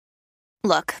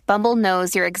Look, Bumble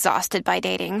knows you're exhausted by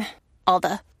dating. All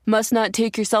the must not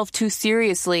take yourself too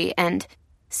seriously and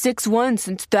 6'1"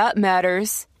 since that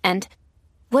matters. And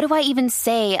what do I even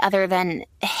say other than,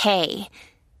 hey?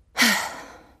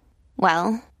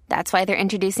 Well, that's why they're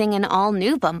introducing an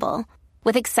all-new Bumble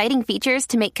with exciting features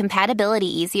to make compatibility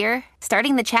easier,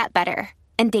 starting the chat better,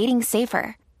 and dating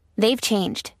safer. They've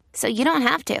changed, so you don't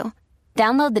have to.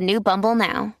 Download the new Bumble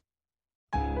now.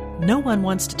 No one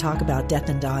wants to talk about death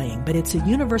and dying, but it's a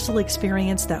universal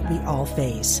experience that we all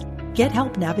face. Get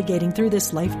help navigating through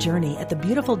this life journey at the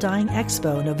Beautiful Dying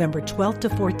Expo, November 12th to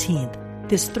 14th.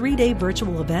 This 3-day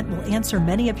virtual event will answer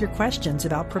many of your questions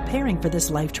about preparing for this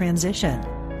life transition.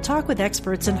 Talk with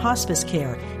experts in hospice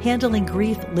care, handling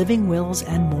grief, living wills,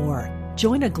 and more.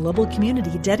 Join a global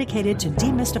community dedicated to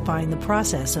demystifying the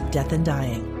process of death and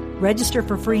dying. Register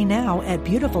for free now at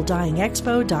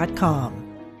beautifuldyingexpo.com.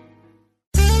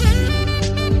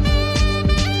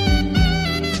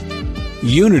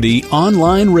 Unity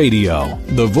Online Radio,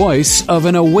 the voice of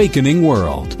an awakening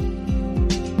world.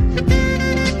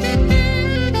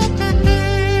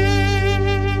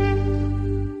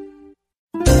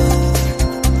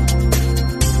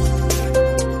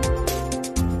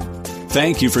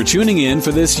 Thank you for tuning in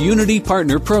for this Unity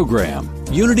Partner Program.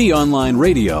 Unity Online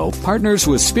Radio partners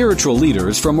with spiritual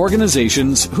leaders from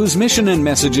organizations whose mission and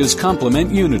messages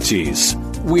complement Unity's.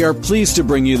 We are pleased to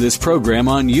bring you this program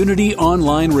on Unity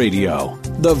Online Radio,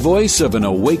 the voice of an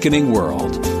awakening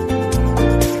world.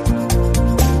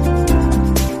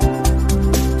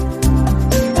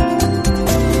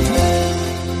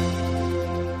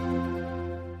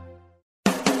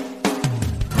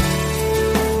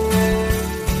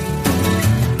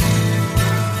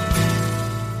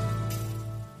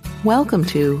 Welcome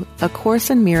to A Course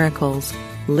in Miracles,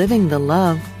 Living the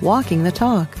Love, Walking the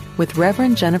Talk, with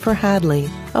Reverend Jennifer Hadley,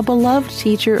 a beloved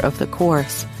teacher of the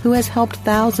Course who has helped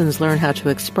thousands learn how to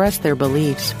express their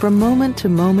beliefs from moment to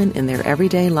moment in their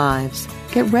everyday lives.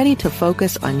 Get ready to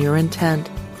focus on your intent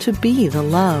to be the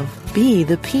love, be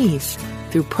the peace,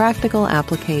 through practical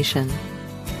application.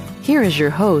 Here is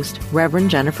your host, Reverend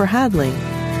Jennifer Hadley.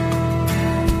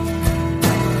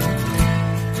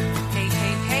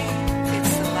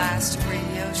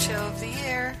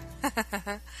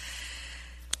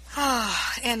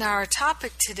 And our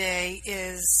topic today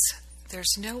is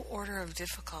there's no order of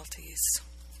difficulties.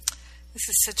 This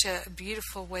is such a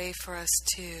beautiful way for us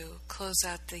to close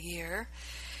out the year.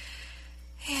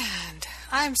 And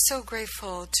I'm so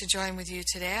grateful to join with you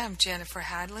today. I'm Jennifer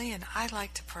Hadley, and I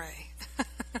like to pray.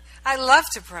 I love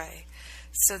to pray.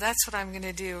 So that's what I'm going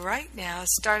to do right now.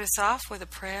 Start us off with a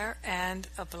prayer and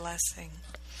a blessing.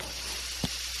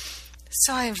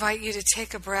 So I invite you to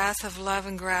take a breath of love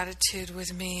and gratitude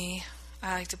with me.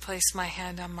 I like to place my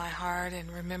hand on my heart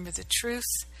and remember the truth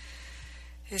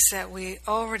is that we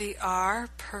already are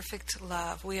perfect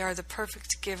love. We are the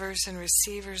perfect givers and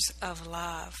receivers of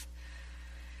love.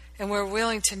 And we're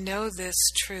willing to know this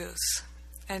truth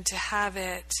and to have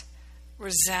it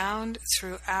resound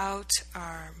throughout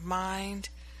our mind,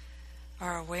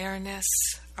 our awareness,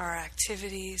 our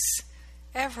activities,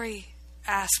 every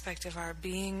aspect of our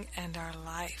being and our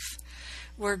life.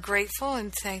 We're grateful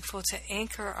and thankful to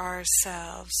anchor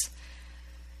ourselves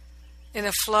in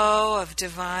a flow of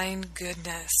divine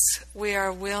goodness. We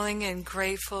are willing and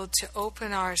grateful to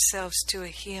open ourselves to a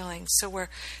healing. So we're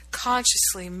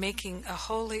consciously making a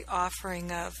holy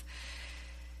offering of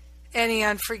any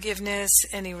unforgiveness,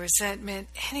 any resentment,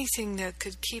 anything that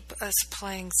could keep us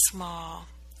playing small.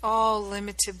 All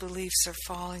limited beliefs are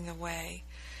falling away.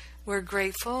 We're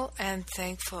grateful and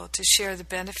thankful to share the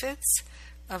benefits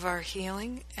of our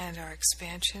healing and our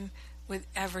expansion with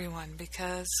everyone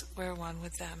because we're one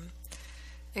with them.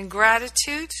 In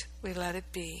gratitude, we let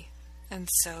it be, and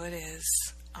so it is.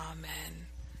 Amen.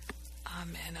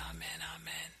 Amen, amen,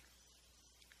 amen.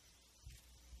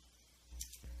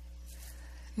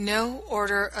 No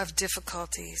order of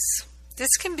difficulties.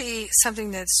 This can be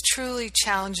something that's truly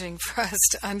challenging for us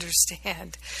to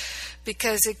understand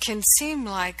because it can seem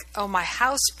like, oh, my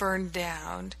house burned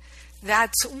down.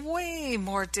 That's way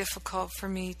more difficult for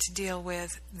me to deal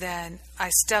with than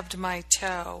I stubbed my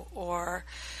toe or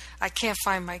I can't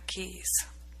find my keys.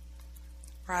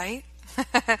 Right?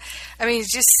 I mean, it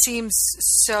just seems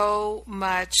so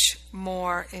much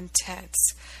more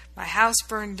intense. My house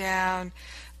burned down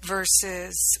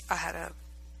versus I had a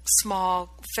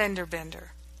small fender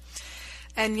bender.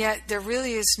 And yet there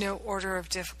really is no order of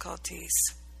difficulties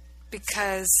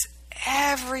because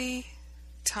every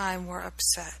time we're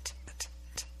upset,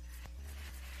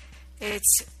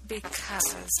 it's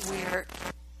because we're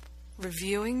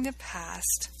reviewing the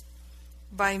past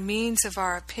by means of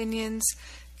our opinions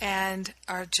and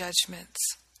our judgments.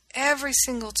 Every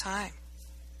single time.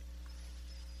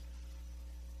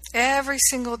 Every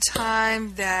single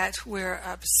time that we're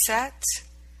upset,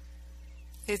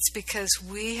 it's because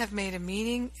we have made a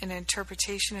meaning and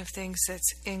interpretation of things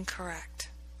that's incorrect.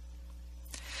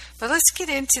 But let's get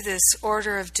into this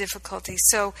order of difficulty.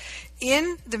 So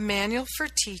in the Manual for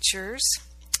Teachers,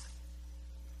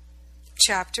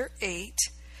 Chapter 8,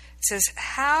 it says,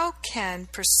 how can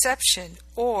perception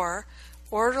or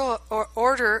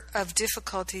order of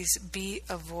difficulties be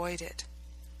avoided?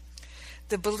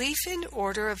 The belief in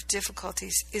order of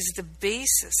difficulties is the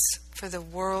basis for the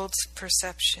world's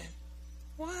perception.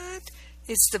 What?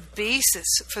 It's the basis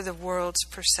for the world's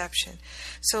perception.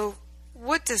 So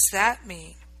what does that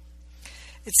mean?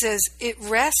 It says it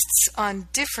rests on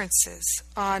differences,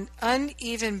 on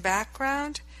uneven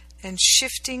background and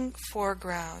shifting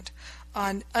foreground,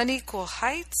 on unequal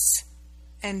heights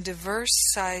and diverse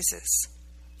sizes,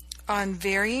 on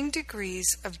varying degrees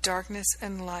of darkness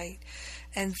and light,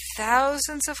 and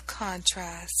thousands of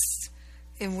contrasts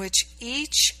in which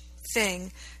each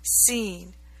thing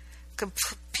seen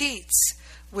competes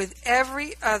with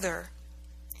every other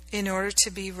in order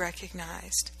to be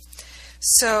recognized.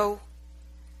 So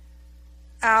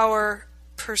our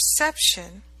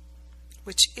perception,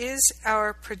 which is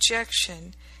our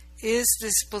projection, is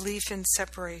this belief in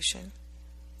separation.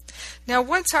 Now,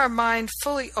 once our mind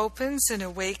fully opens and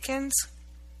awakens,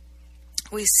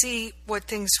 we see what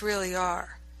things really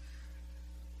are.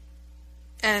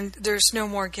 And there's no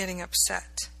more getting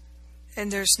upset.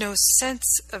 And there's no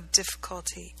sense of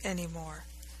difficulty anymore.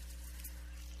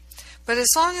 But as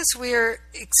long as we're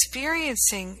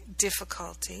experiencing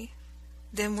difficulty,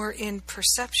 then we're in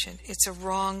perception. It's a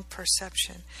wrong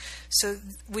perception. So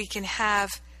we can have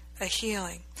a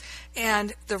healing.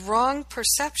 And the wrong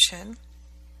perception,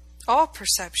 all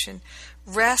perception,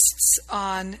 rests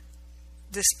on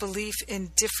this belief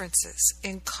in differences,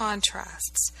 in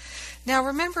contrasts. Now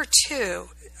remember too,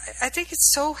 I think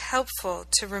it's so helpful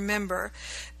to remember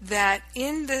that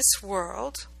in this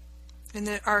world, in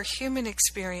our human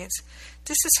experience,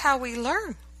 this is how we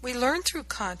learn. We learn through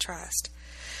contrast.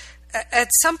 At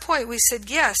some point we said,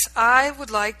 yes, I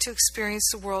would like to experience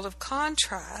the world of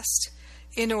contrast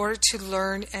in order to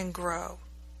learn and grow.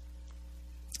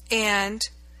 And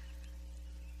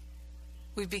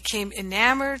we became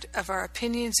enamored of our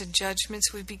opinions and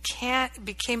judgments. We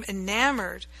became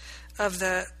enamored of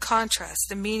the contrast,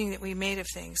 the meaning that we made of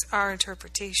things, our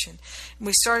interpretation. And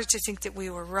we started to think that we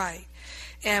were right.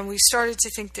 And we started to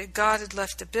think that God had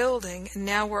left the building, and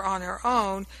now we're on our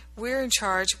own. We're in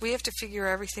charge. We have to figure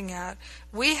everything out.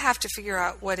 We have to figure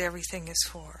out what everything is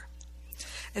for.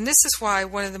 And this is why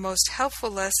one of the most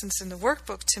helpful lessons in the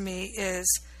workbook to me is,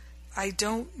 I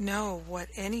don't know what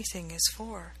anything is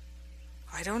for.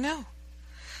 I don't know.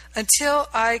 Until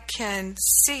I can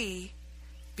see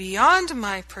beyond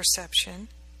my perception,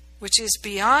 which is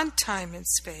beyond time and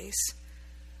space,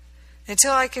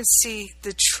 until I can see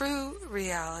the true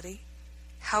reality,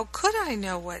 how could I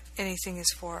know what anything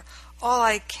is for? All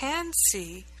I can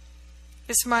see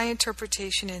is my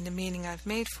interpretation and the meaning I've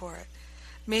made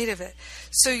of it.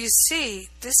 So you see,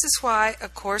 this is why A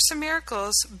Course in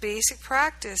Miracles' basic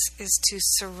practice is to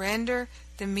surrender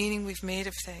the meaning we've made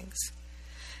of things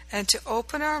and to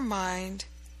open our mind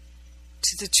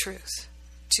to the truth,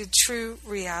 to true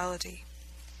reality.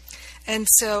 And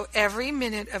so every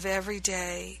minute of every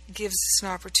day gives us an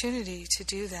opportunity to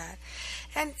do that.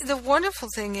 And the wonderful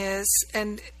thing is,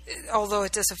 and although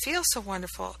it doesn't feel so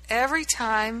wonderful, every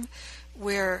time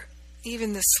we're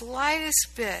even the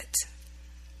slightest bit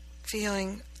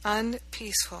feeling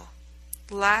unpeaceful,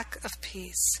 lack of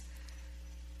peace,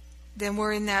 then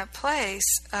we're in that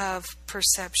place of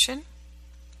perception.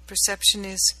 Perception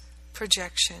is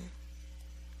projection.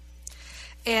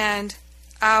 And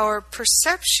our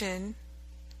perception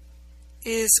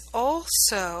is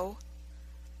also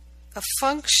a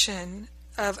function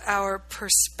of our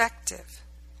perspective.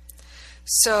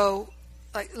 So,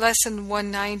 like lesson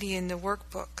 190 in the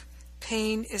workbook,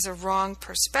 pain is a wrong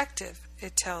perspective,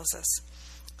 it tells us.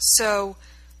 So,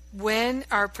 when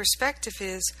our perspective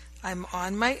is, I'm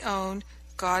on my own,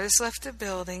 God has left the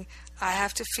building, I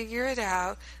have to figure it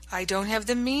out, I don't have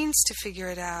the means to figure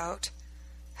it out,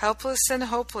 helpless and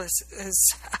hopeless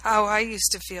is how I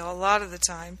used to feel a lot of the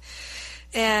time.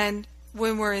 And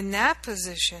when we're in that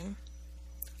position,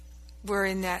 we're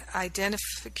in that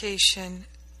identification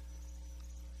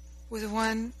with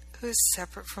one who is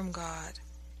separate from God.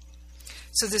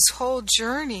 So this whole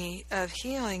journey of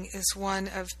healing is one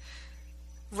of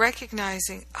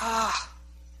recognizing, I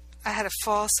had a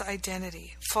false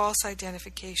identity, false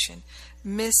identification,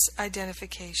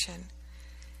 misidentification.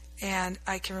 and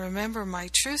I can remember my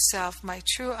true self, my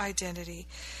true identity.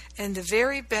 And the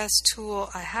very best tool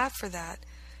I have for that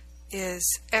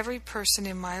is every person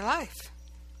in my life.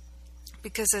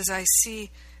 Because as I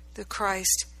see the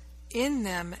Christ in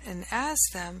them and as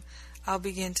them, I'll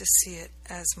begin to see it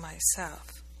as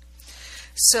myself.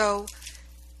 So,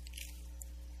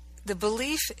 the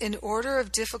belief in order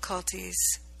of difficulties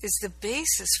is the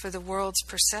basis for the world's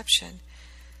perception.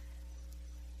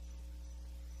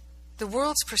 The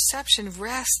world's perception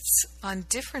rests on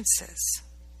differences,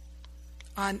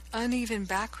 on uneven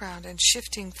background and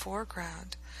shifting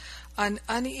foreground, on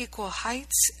unequal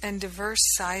heights and diverse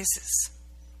sizes,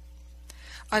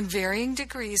 on varying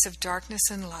degrees of darkness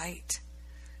and light,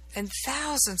 and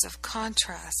thousands of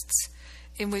contrasts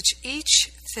in which each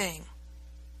thing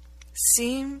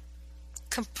seem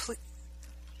complete.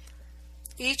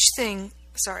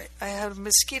 Sorry, I had a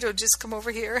mosquito just come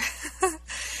over here.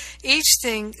 Each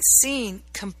thing seen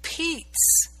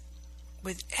competes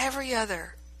with every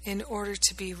other in order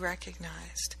to be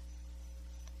recognized.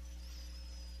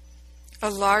 A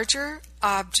larger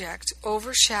object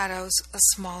overshadows a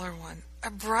smaller one.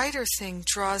 A brighter thing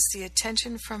draws the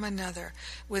attention from another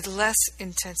with less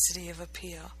intensity of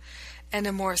appeal, and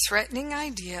a more threatening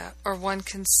idea, or one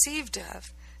conceived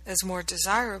of as more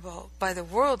desirable by the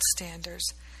world's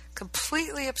standards,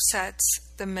 completely upsets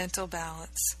the mental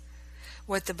balance.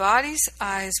 What the body's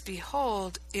eyes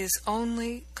behold is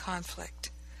only conflict.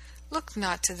 Look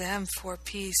not to them for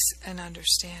peace and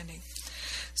understanding.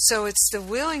 So it's the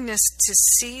willingness to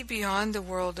see beyond the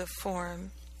world of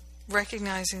form,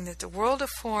 recognizing that the world of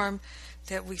form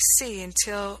that we see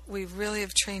until we really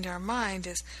have trained our mind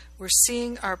is we're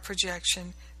seeing our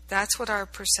projection. That's what our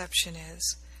perception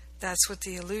is. That's what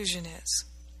the illusion is.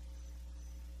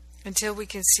 Until we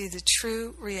can see the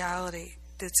true reality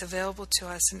that's available to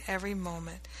us in every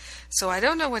moment. So I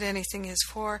don't know what anything is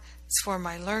for. It's for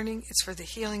my learning. It's for the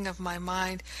healing of my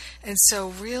mind. And so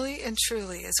really and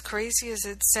truly, as crazy as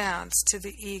it sounds to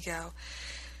the ego,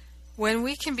 when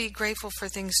we can be grateful for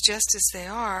things just as they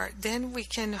are, then we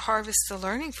can harvest the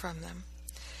learning from them.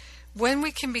 When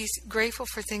we can be grateful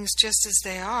for things just as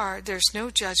they are, there's no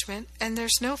judgment and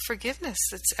there's no forgiveness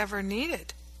that's ever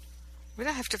needed. We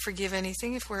don't have to forgive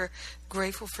anything if we're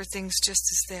grateful for things just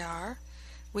as they are.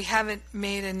 We haven't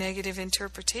made a negative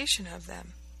interpretation of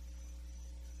them.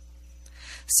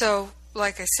 So,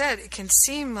 like I said, it can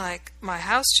seem like my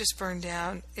house just burned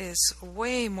down is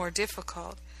way more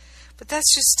difficult, but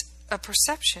that's just a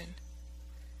perception.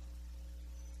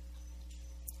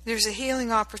 There's a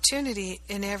healing opportunity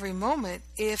in every moment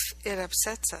if it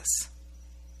upsets us.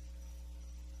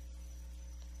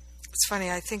 It's funny,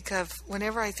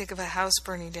 whenever I think of a house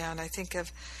burning down, I think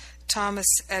of Thomas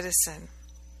Edison.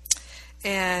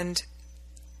 And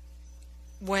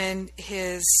when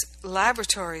his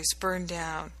laboratories burned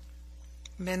down,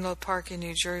 Menlo Park in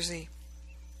New Jersey,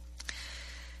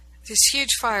 this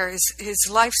huge fire, his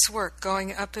life's work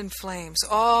going up in flames,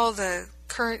 all the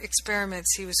current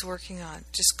experiments he was working on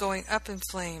just going up in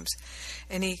flames.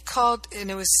 And he called,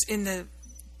 and it was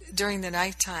during the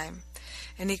nighttime,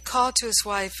 and he called to his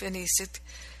wife and he said,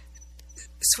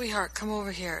 "Sweetheart, come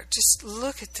over here. Just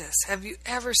look at this. Have you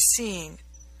ever seen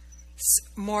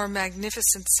more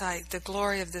magnificent sight, the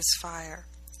glory of this fire?"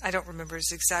 I don't remember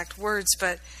his exact words,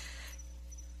 but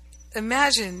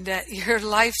imagine that your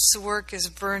life's work is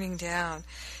burning down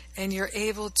and you're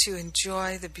able to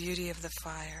enjoy the beauty of the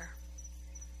fire.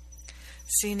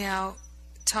 See now,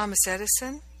 Thomas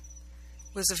Edison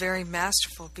was a very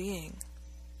masterful being,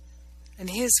 and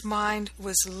his mind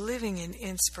was living in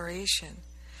inspiration.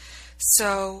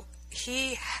 So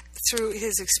he, through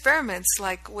his experiments,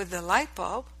 like with the light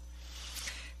bulb,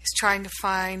 is trying to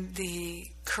find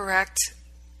the correct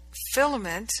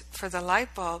filament for the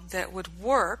light bulb that would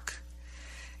work.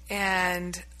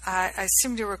 And I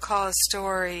seem to recall a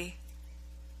story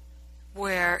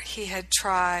where he had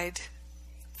tried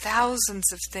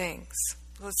thousands of things,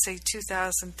 let's say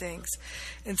 2,000 things,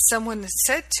 and someone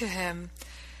said to him,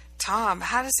 "Tom,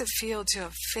 how does it feel to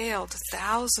have failed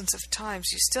thousands of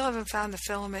times? You still haven't found the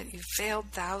filament. You've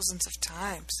failed thousands of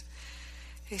times."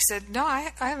 He said, "No,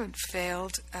 I haven't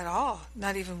failed at all,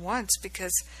 not even once,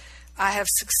 because I have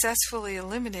successfully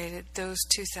eliminated those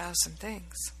 2,000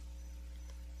 things."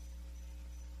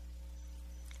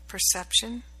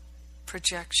 Perception,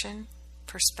 projection,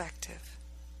 perspective.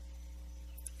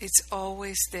 It's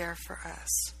always there for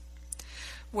us.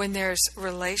 When there's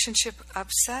relationship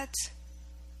upset,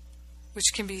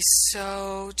 which can be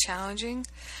so challenging.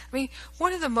 I mean,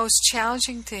 one of the most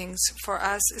challenging things for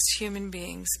us as human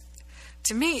beings,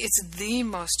 to me, it's the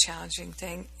most challenging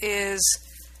thing, is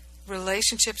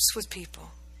relationships with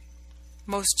people.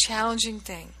 most challenging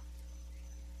thing,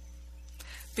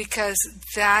 because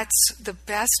that's the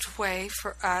best way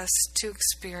for us to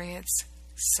experience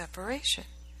separation.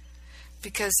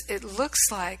 Because it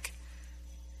looks like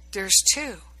there's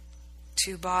two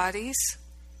bodies,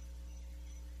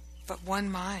 but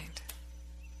one mind.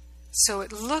 So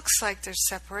it looks like there's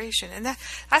separation. And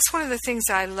that's one of the things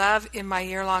I love in my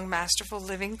year-long Masterful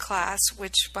Living class,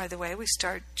 which, by the way, we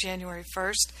start January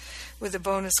 1st with a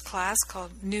bonus class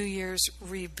called New Year's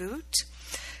Reboot.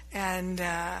 And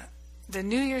the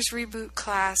New Year's Reboot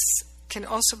class can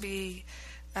also be,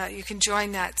 you can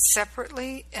join that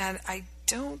separately. And I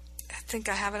don't think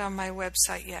I have it on my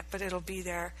website yet, but it'll be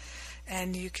there.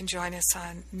 And you can join us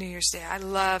on New Year's Day. I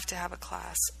love to have a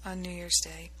class on New Year's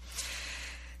Day.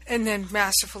 And then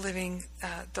Masterful Living,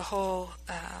 the whole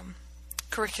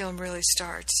curriculum really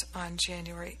starts on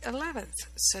January 11th.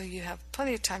 So you have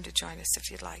plenty of time to join us if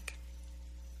you'd like.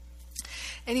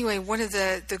 Anyway, one of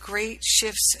the great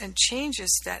shifts and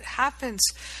changes that happens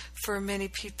for many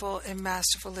people in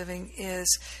Masterful Living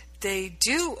is they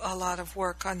do a lot of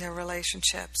work on their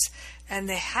relationships, and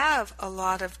they have a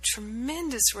lot of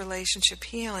tremendous relationship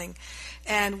healing.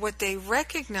 And what they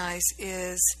recognize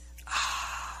is,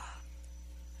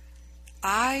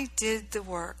 I did the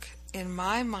work in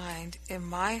my mind, in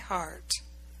my heart,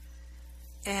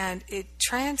 and it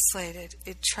translated,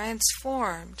 it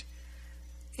transformed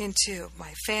into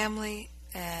my family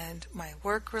and my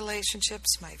work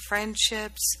relationships, my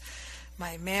friendships,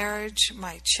 my marriage,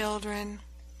 my children.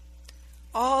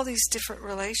 All these different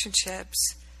relationships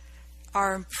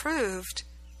are improved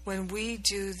when we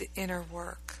do the inner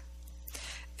work.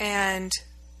 And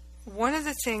one of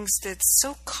the things that's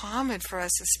so common for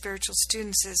us as spiritual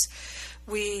students is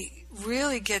we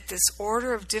really get this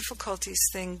order of difficulties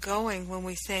thing going when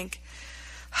we think,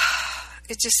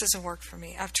 it just doesn't work for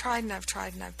me. I've tried and I've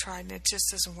tried and I've tried and it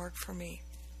just doesn't work for me.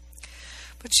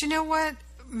 But you know what?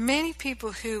 Many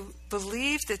people who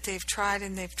believe that they've tried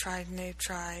and they've tried and they've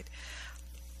tried,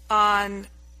 on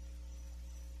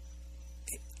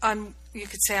you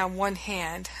could say on one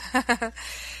hand,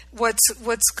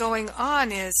 what's going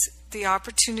on is the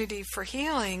opportunity for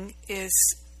healing is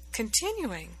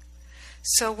continuing.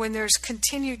 So when there's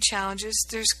continued challenges,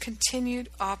 there's continued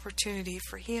opportunity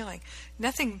for healing.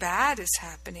 Nothing bad is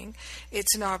happening.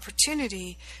 It's an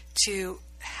opportunity to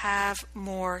have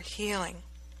more healing,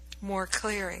 more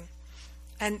clearing.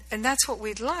 And that's what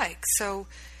we'd like. So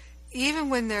even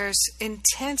when there's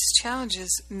intense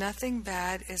challenges, nothing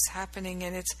bad is happening.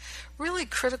 And it's really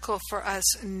critical for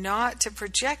us not to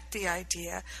project the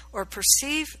idea or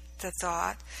perceive the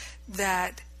thought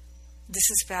that this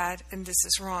is bad and this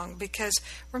is wrong. Because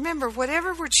remember,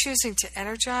 whatever we're choosing to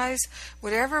energize,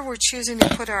 whatever we're choosing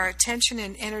to put our attention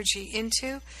and energy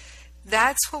into,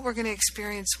 that's what we're going to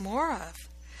experience more of.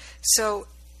 So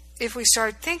if we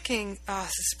start thinking, oh,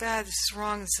 this is bad, this is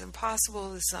wrong, this is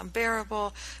impossible, this is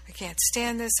unbearable, I can't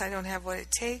stand this, I don't have what it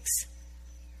takes,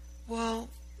 well,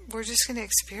 we're just going to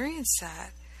experience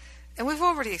that. And we've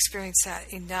already experienced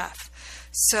that enough.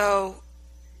 So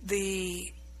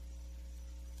the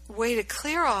way to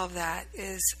clear all of that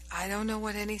is, I don't know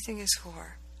what anything is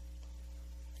for.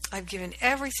 I've given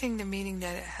everything the meaning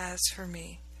that it has for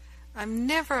me. I'm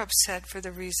never upset for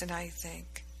the reason I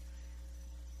think.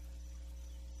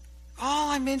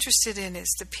 All I'm interested in is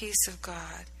the peace of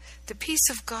God. The peace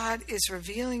of God is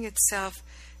revealing itself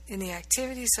in the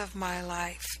activities of my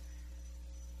life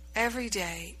every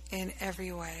day in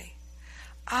every way.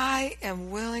 I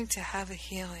am willing to have a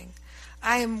healing.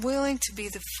 I am willing to be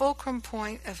the fulcrum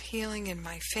point of healing in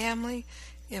my family,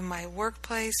 in my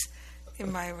workplace,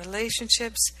 in my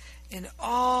relationships, in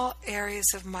all areas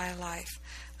of my life.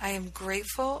 I am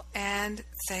grateful and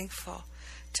thankful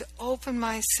to open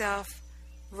myself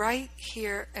right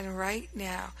here and right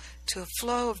now to a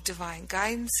flow of divine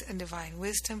guidance and divine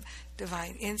wisdom,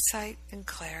 divine insight and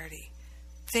clarity.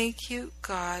 Thank you,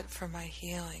 God, for my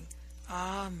healing.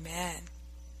 Amen.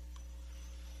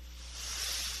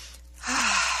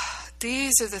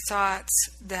 These are the thoughts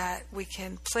that we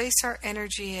can place our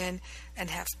energy in and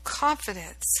have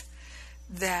confidence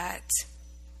that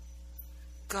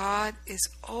God is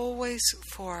always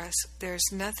for us.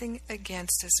 There's nothing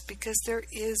against us because there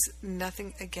is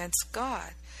nothing against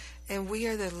God. And we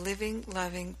are the living,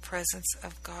 loving presence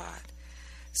of God.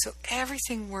 So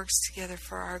everything works together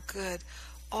for our good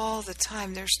all the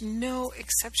time. There's no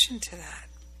exception to that.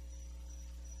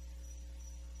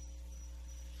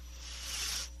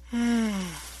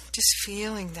 Just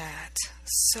feeling that.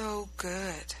 So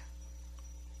good.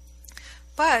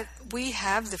 But we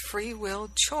have the free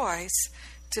will choice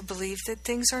to believe that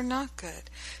things are not good,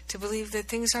 to believe that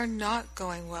things are not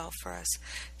going well for us,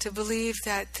 to believe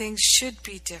that things should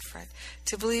be different,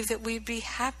 to believe that we'd be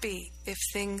happy if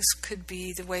things could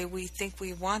be the way we think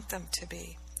we want them to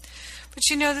be. But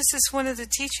this is one of the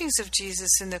teachings of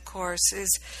Jesus in the Course,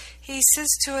 is he says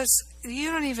to us,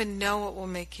 you don't even know what will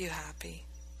make you happy.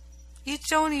 You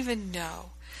don't even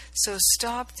know. So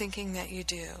stop thinking that you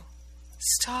do.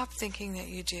 Stop thinking that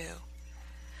you do.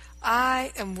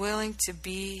 I am willing to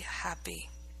be happy,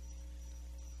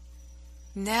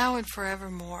 now and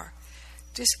forevermore.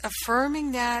 Just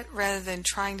affirming that rather than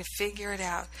trying to figure it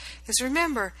out. Because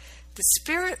remember, the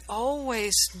Spirit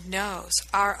always knows.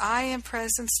 Our I Am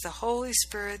Presence, the Holy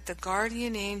Spirit, the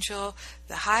guardian angel,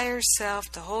 the higher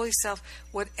self, the Holy Self,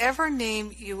 whatever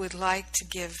name you would like to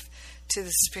give to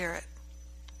the Spirit,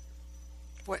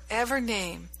 whatever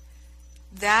name,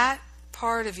 that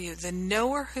part of you, the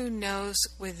knower who knows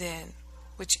within,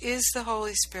 which is the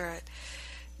Holy Spirit,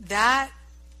 that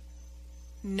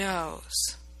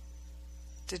knows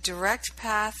the direct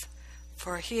path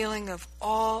for healing of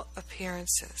all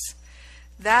appearances.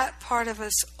 That part of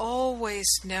us always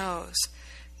knows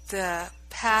the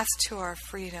path to our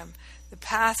freedom, the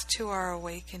path to our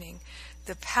awakening,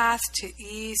 the path to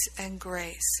ease and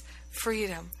grace,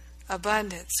 freedom,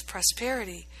 abundance,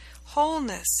 prosperity,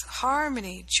 wholeness,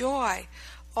 harmony, joy,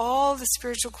 all the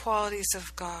spiritual qualities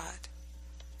of God.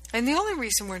 And the only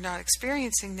reason we're not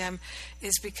experiencing them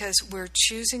is because we're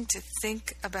choosing to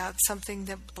think about something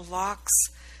that blocks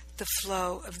the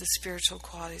flow of the spiritual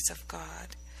qualities of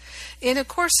God. In A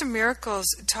Course in Miracles,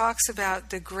 it talks about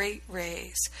the great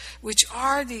rays, which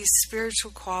are these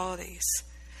spiritual qualities: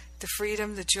 the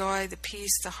freedom, the joy, the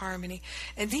peace, the harmony.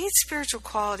 And these spiritual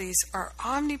qualities are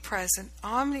omnipresent,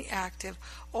 omniactive,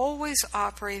 always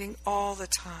operating all the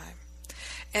time.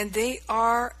 And they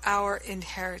are our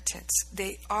inheritance.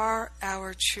 They are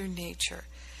our true nature.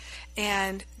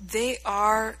 And they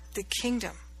are the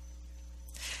kingdom.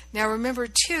 Now remember,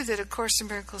 too, that A Course in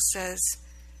Miracles says,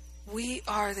 we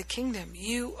are the kingdom.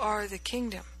 You are the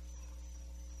kingdom.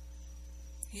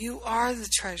 You are the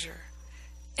treasure.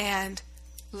 And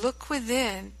look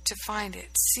within to find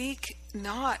it. Seek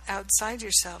not outside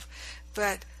yourself,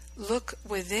 but look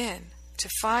within to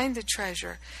find the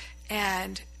treasure.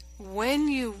 And when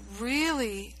you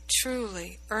really,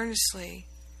 truly, earnestly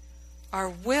are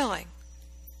willing,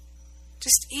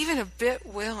 just even a bit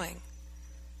willing,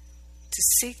 to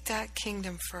seek that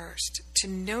kingdom first, to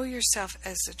know yourself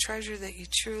as the treasure that you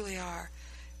truly are,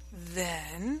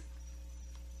 then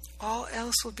all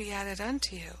else will be added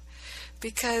unto you.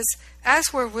 Because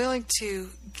as we're willing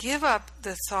to give up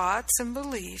the thoughts and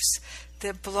beliefs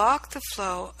that block the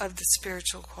flow of the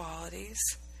spiritual qualities,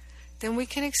 then we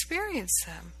can experience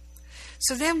them.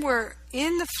 So then we're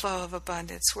in the flow of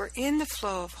abundance, we're in the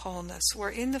flow of wholeness, we're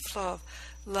in the flow of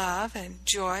love and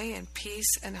joy and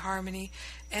peace and harmony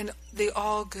and the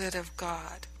all good of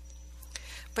God.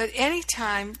 But any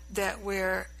time that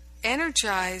we're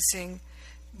energizing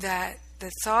that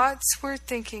the thoughts we're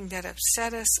thinking that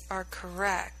upset us are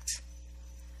correct,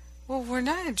 well, we're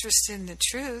not interested in the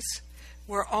truth.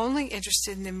 We're only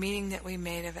interested in the meaning that we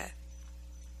made of it.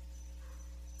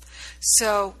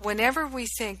 So whenever we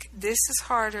think this is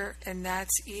harder and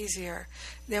that's easier,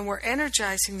 then we're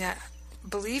energizing that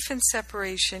belief in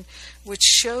separation, which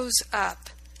shows up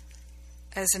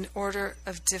as an order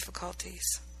of difficulties.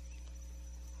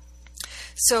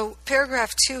 So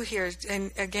paragraph 2 here,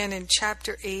 and again in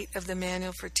chapter 8 of the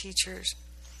Manual for Teachers,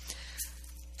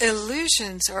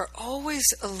 illusions are always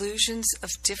illusions of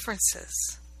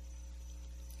differences.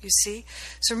 You see?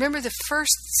 So remember, the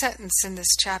first sentence in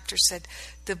this chapter said,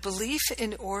 the belief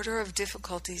in order of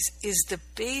difficulties is the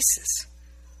basis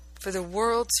for the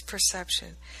world's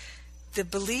perception. The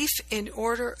belief in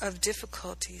order of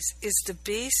difficulties is the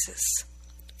basis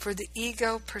for the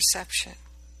ego perception.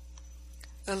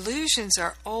 Illusions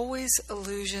are always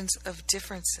illusions of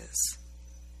differences.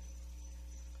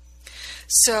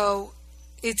 So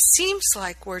it seems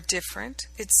like we're different,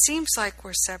 it seems like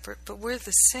we're separate, but we're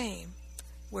the same.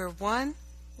 We're one,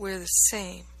 we're the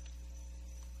same.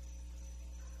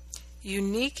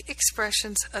 Unique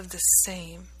expressions of the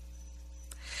same.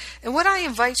 And what I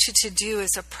invite you to do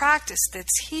is a practice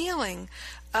that's healing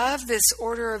of this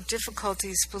order of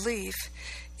difficulties belief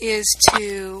is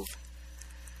to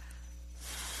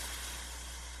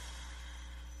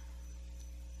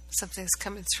something's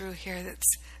coming through here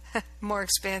that's more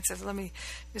expansive. Let me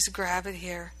just grab it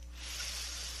here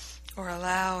or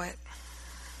allow it.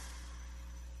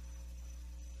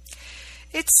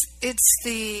 It's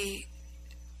the,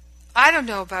 I don't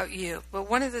know about you, but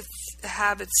one of the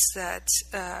habits that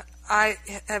I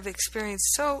have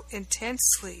experienced so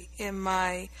intensely in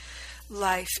my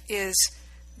life is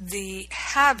the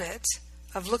habit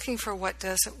of looking for what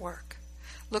doesn't work,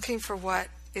 looking for what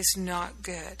is not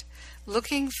good,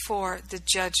 looking for the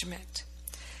judgment.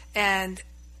 And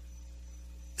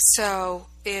so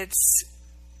it's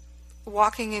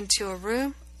walking into a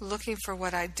room looking for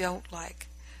what I don't like,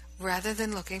 rather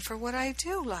than looking for what I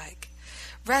do like,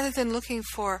 rather than looking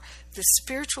for the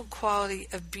spiritual quality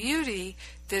of beauty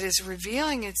that is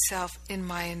revealing itself in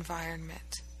my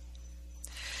environment.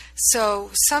 So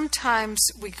sometimes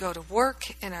we go to work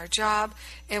in our job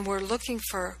and we're looking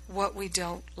for what we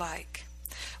don't like.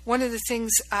 One of the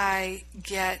things I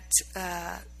get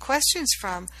questions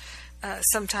from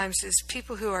sometimes is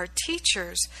people who are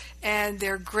teachers and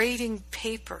they're grading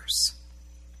papers.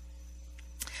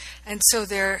 And so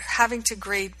they're having to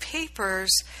grade papers,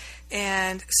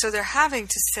 and so they're having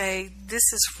to say, this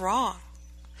is wrong.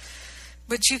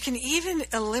 But you can even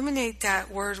eliminate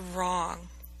that word wrong.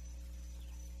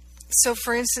 So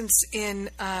for instance,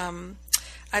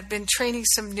 I've been training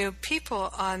some new people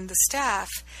on the staff,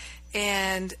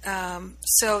 and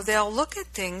so they'll look at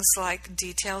things like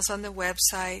details on the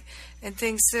website and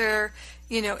things that are,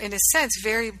 in a sense,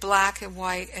 very black and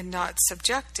white and not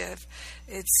subjective.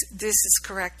 It's this is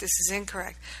correct, this is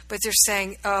incorrect. But they're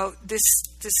saying, oh, this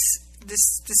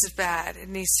is bad. It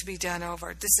needs to be done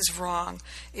over. This is wrong.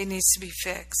 It needs to be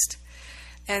fixed.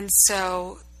 And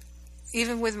so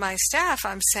even with my staff,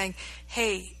 I'm saying,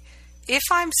 hey, if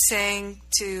I'm saying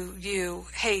to you,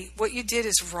 hey, what you did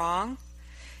is wrong,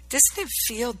 doesn't it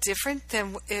feel different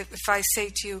than if I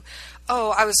say to you,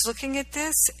 oh, I was looking at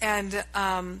this and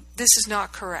this is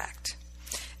not correct.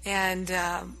 And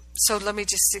so let me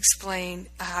just explain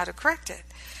how to correct it.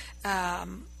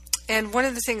 And one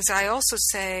of the things I also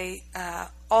say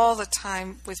all the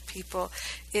time with people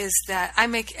is that I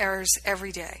make errors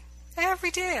every day.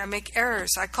 Every day I make errors.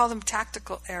 I call them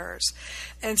tactical errors.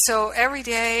 And so every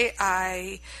day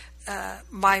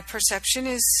my perception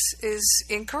is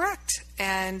incorrect,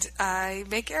 and I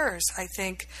make errors. I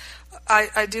think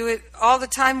I do it all the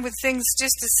time with things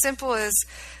just as simple as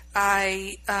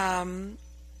I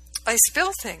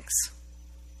spill things.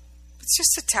 It's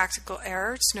just a tactical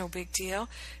error. It's no big deal.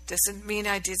 Doesn't mean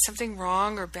I did something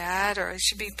wrong or bad or I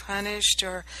should be punished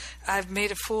or I've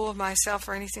made a fool of myself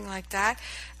or anything like that.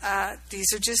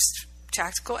 These are just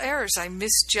tactical errors. I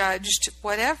misjudged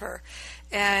whatever.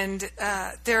 And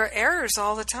there are errors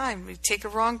all the time. We take a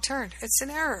wrong turn. It's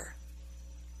an error.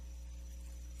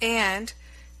 And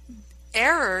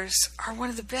errors are one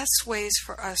of the best ways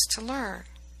for us to learn.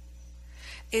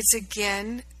 It's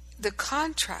again the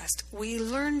contrast. We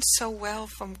learn so well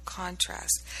from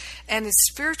contrast. And as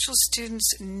spiritual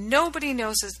students, nobody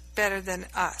knows it better than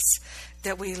us,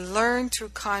 that we learn through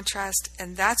contrast,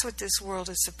 and that's what this world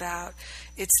is about.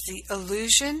 It's the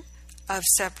illusion of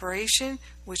separation,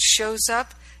 which shows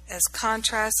up as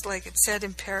contrast, like it said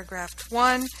in paragraph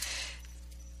 1.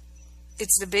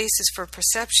 It's the basis for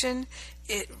perception.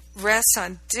 It rests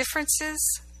on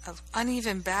differences of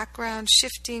uneven background,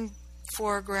 shifting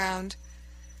foreground,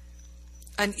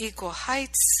 unequal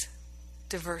heights,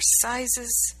 diverse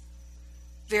sizes,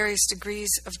 various degrees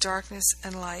of darkness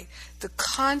and light. The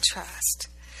contrast.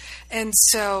 And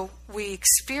so we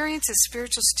experience as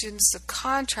spiritual students the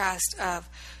contrast of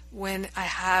when I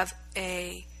have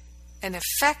an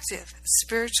effective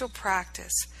spiritual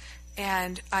practice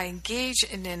and I engage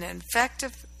in an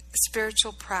effective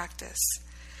spiritual practice,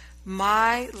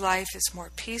 my life is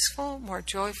more peaceful, more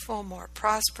joyful, more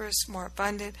prosperous, more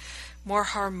abundant, more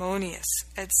harmonious,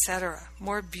 etc.,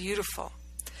 more beautiful.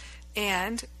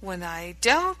 And when I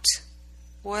don't,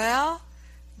 well,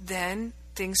 then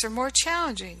things are more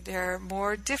challenging, they're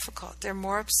more difficult, they're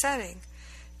more upsetting.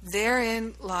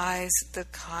 Therein lies the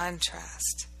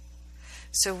contrast.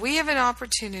 So we have an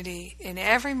opportunity in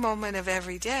every moment of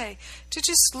every day to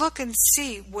just look and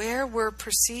see where we're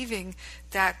perceiving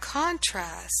that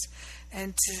contrast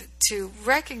and to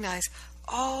recognize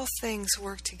all things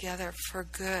work together for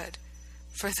good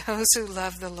for those who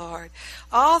love the Lord.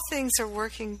 All things are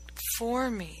working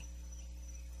for me.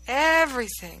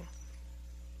 Everything.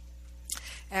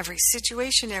 Every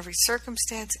situation, every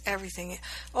circumstance, everything.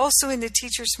 Also in the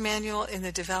teacher's manual, in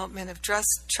the development of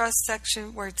trust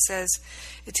section, where it says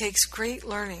it takes great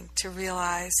learning to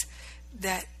realize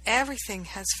that everything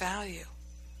has value.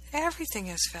 Everything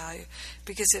has value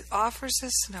because it offers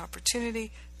us an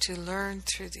opportunity to learn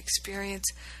through the experience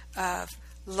of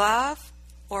love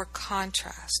or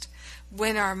contrast.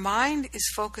 When our mind is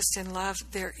focused in love,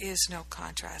 there is no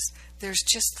contrast. There's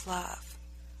just love.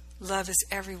 Love is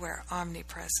everywhere,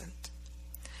 omnipresent.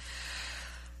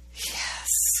 Yes.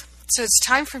 So it's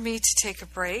time for me to take a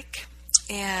break,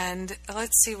 and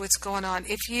let's see what's going on.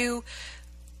 If you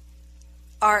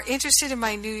are interested in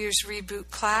my New Year's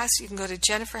Reboot class, you can go to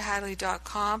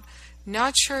jenniferhadley.com.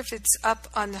 Not sure if it's up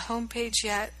on the homepage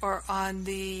yet or on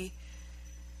the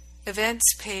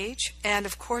events page. And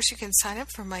of course, you can sign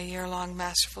up for my year-long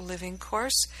Masterful Living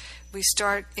course. We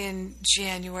start in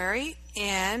January,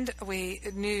 and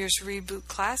New Year's Reboot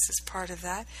class is part of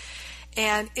that.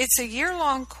 And it's a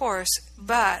year-long course,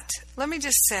 but let me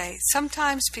just say,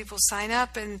 sometimes people sign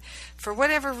up and for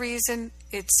whatever reason,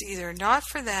 it's either not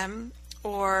for them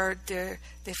or they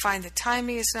find the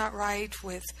timing is not right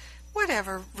with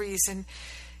whatever reason.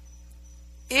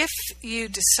 If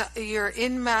you're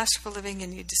in Masterful Living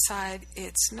and you decide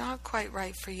it's not quite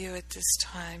right for you at this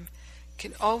time, you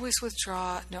can always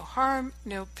withdraw. No harm,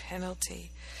 no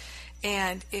penalty.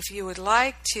 And if you would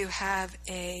like to have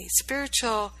a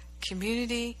spiritual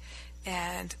community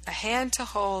and a hand to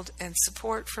hold and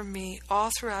support from me all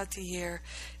throughout the year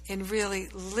in really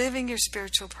living your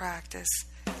spiritual practice,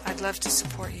 I'd love to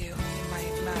support you in my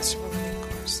Masterful Living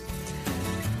course.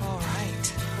 All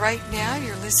right. Right now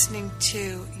you're listening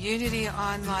to Unity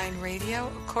Online Radio,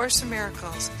 A Course in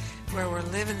Miracles, where we're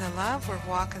living the love, we're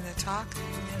walking the talk,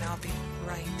 and I'll be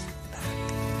right back.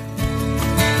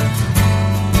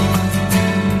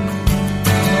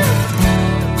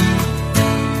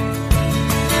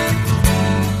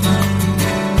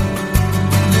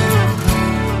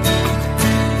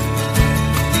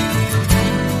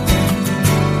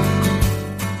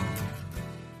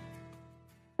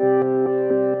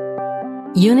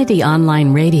 Unity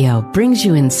Online Radio brings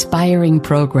you inspiring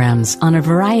programs on a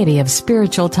variety of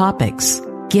spiritual topics.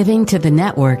 Giving to the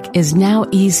network is now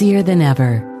easier than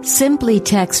ever. Simply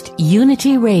text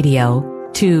Unity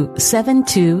Radio to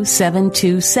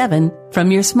 72727 from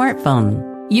your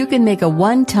smartphone. You can make a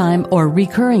one-time or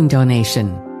recurring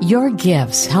donation. Your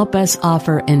gifts help us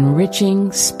offer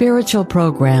enriching spiritual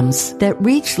programs that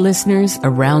reach listeners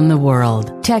around the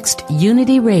world. Text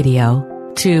Unity Radio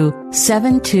to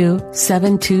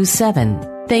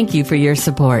 72727. Thank you for your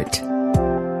support.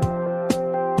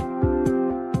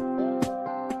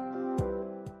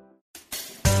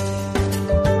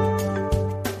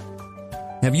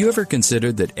 Have you ever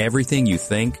considered that everything you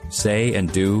think, say,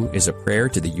 and do is a prayer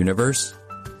to the universe?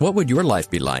 What would your life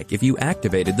be like if you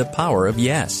activated the power of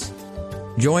yes?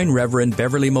 Join Reverend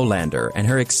Beverly Molander and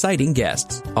her exciting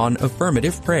guests on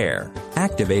Affirmative Prayer,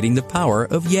 Activating the Power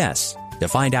of Yes, to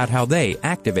find out how they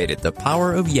activated the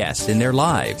power of yes in their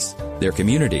lives, their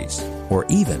communities, or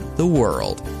even the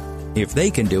world. If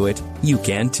they can do it, you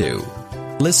can too.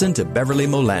 Listen to Beverly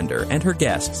Molander and her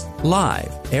guests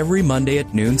live every Monday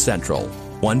at noon Central,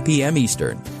 1 p.m.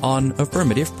 Eastern on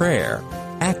Affirmative Prayer,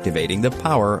 Activating the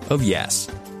Power of Yes.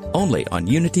 Only on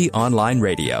Unity Online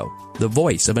Radio, the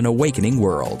voice of an awakening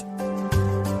world.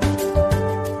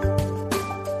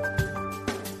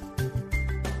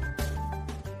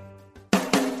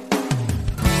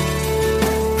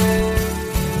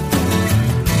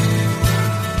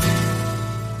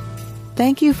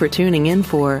 Thank you for tuning in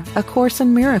for A Course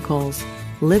in Miracles,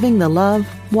 Living the Love,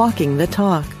 Walking the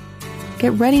Talk.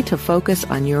 Get ready to focus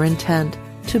on your intent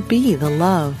to be the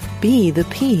love, be the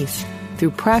peace,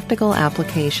 through practical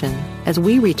application as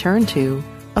we return to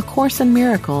A Course in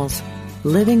Miracles,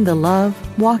 Living the Love,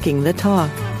 Walking the Talk.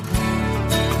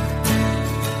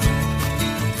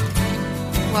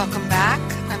 Welcome back.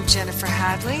 I'm Jennifer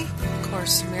Hadley, A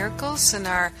Course in Miracles, and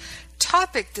our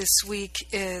topic this week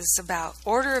is about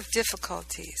order of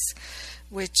difficulties,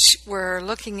 which we're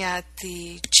looking at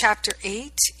the chapter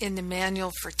 8 in the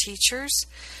Manual for Teachers,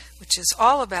 which is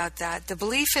all about that. The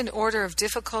belief in order of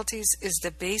difficulties is the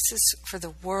basis for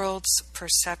the world's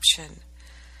perception.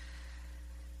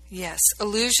 Yes,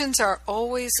 illusions are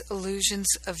always illusions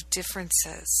of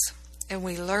differences, and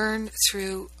we learn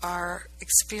through our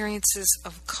experiences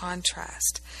of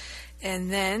contrast.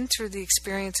 And then, through the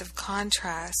experience of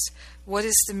contrast, what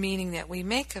is the meaning that we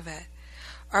make of it?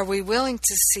 Are we willing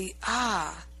to see,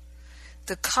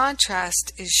 the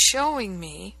contrast is showing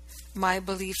me my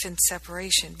belief in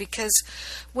separation? Because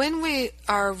when we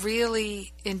are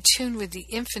really in tune with the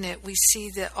infinite, we see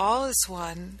that all is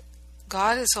one,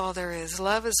 God is all there is,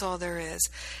 love is all there is.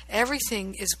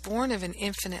 Everything is born of an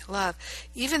infinite love.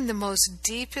 Even the most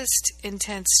deepest,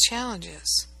 intense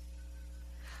challenges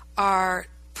are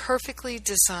perfectly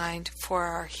designed for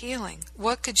our healing.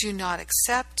 What could you not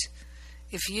accept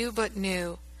if you but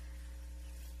knew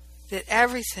that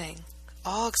everything,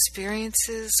 all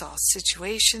experiences, all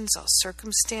situations, all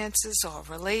circumstances, all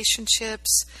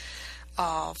relationships,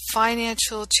 all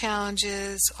financial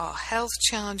challenges, all health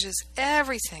challenges,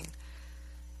 everything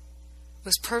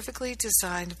was perfectly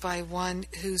designed by one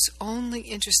whose only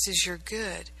interest is your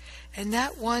good. And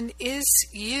that one is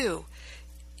you.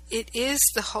 It is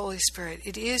the Holy Spirit.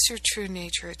 It is your true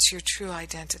nature. It's your true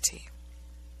identity.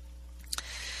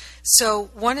 So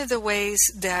one of the ways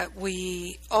that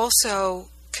we also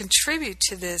contribute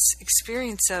to this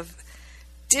experience of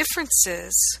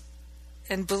differences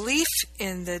and belief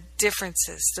in the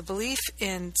differences, the belief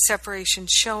in separation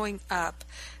showing up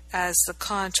as the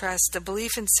contrast, the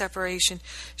belief in separation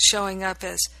showing up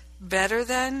as better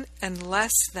than and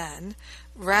less than,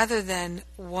 rather than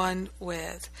one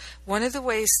with. One of the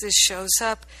ways this shows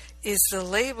up is the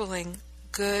labeling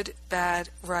good, bad,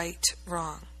 right,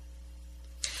 wrong.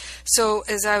 So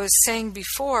as I was saying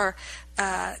before,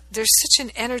 there's such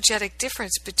an energetic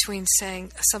difference between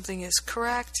saying something is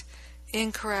correct,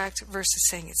 incorrect, versus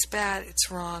saying it's bad,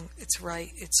 it's wrong, it's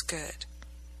right, it's good.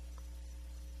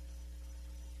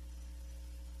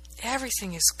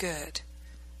 Everything is good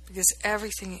because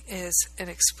everything is an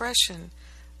expression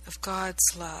of God's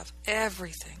love.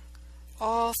 Everything.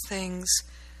 All things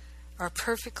are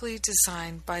perfectly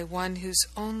designed by one whose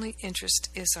only interest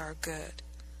is our good.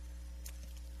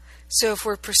 So if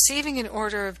we're perceiving an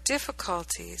order of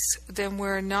difficulties, then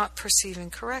we're not perceiving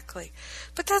correctly.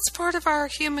 But that's part of our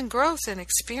human growth and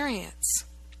experience.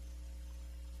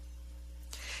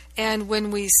 And when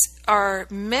we are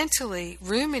mentally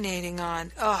ruminating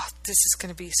on, oh, this is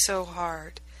going to be so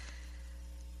hard,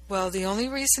 well, the only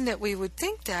reason that we would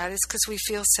think that is because we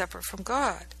feel separate from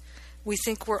God. We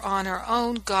think we're on our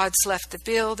own, God's left the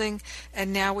building,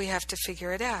 and now we have to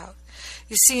figure it out.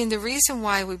 You see, and the reason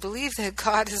why we believe that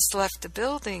God has left the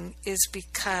building is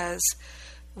because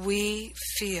we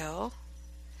feel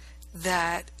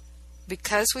that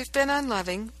because we've been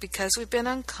unloving, because we've been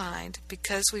unkind,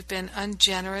 because we've been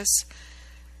ungenerous,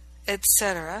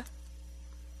 etc.,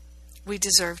 we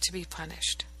deserve to be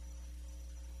punished.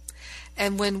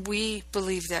 And when we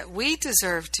believe that we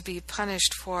deserve to be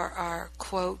punished for our,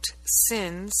 quote,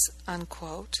 sins,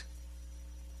 unquote,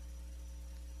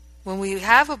 when we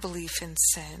have a belief in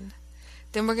sin,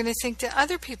 then we're going to think that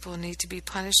other people need to be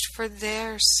punished for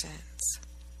their sins.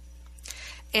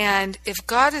 And if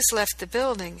God has left the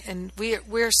building and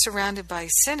we're surrounded by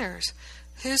sinners,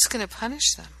 who's going to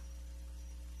punish them?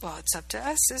 Well, it's up to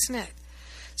us, isn't it?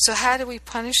 So how do we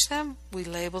punish them? We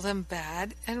label them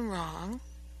bad and wrong.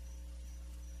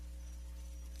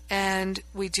 And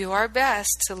we do our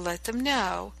best to let them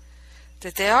know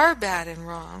that they are bad and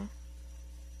wrong.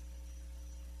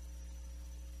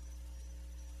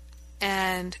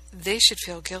 And they should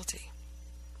feel guilty.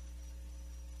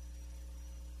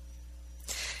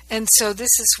 And so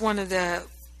this is one of the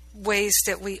ways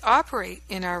that we operate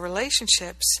in our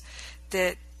relationships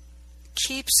that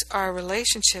keeps our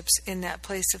relationships in that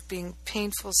place of being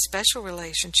painful, special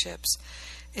relationships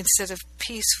instead of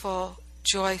peaceful,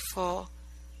 joyful,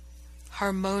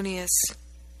 harmonious,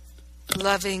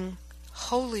 loving,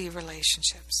 holy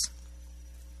relationships.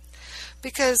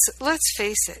 Because let's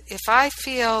face it, if I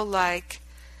feel like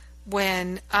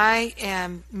when I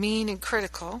am mean and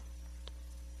critical,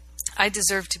 I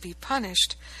deserve to be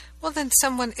punished, well then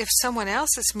if someone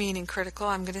else is mean and critical,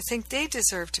 I'm going to think they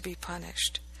deserve to be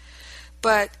punished.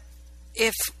 But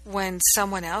if when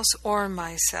someone else or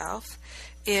myself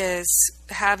is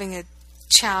having a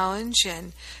challenge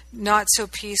and not so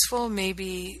peaceful,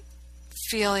 maybe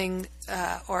feeling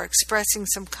or expressing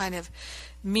some kind of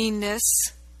meanness,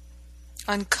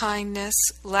 unkindness,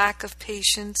 lack of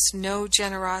patience, no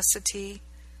generosity,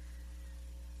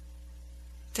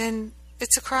 then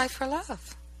it's a cry for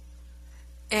love.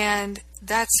 And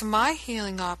that's my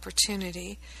healing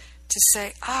opportunity to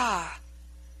say,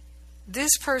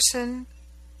 this person,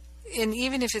 and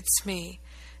even if it's me,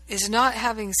 is not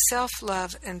having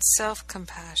self-love and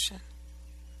self-compassion.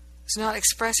 It's not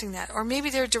expressing that. Or maybe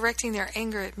they're directing their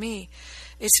anger at me.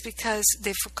 It's because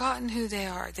they've forgotten who they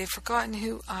are. They've forgotten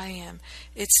who I am.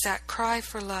 It's that cry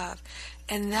for love.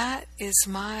 And that is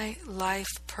my life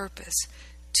purpose,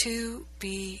 to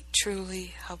be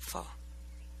truly helpful.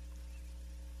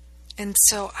 And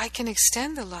so I can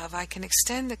extend the love, I can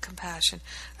extend the compassion,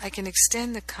 I can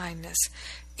extend the kindness,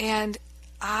 and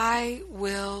I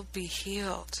will be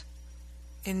healed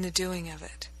in the doing of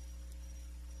it.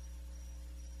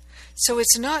 So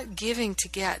it's not giving to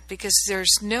get, because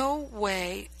there's no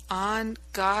way on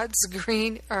God's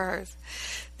green earth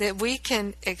that we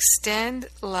can extend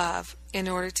love in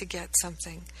order to get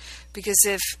something. Because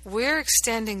if we're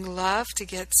extending love to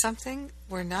get something,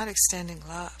 we're not extending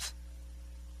love.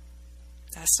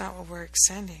 That's not what we're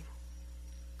extending.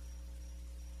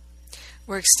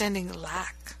 We're extending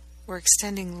lack. We're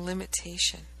extending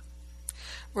limitation.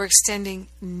 We're extending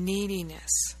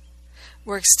neediness.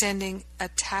 We're extending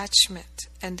attachment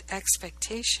and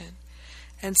expectation.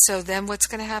 And so then what's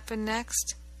going to happen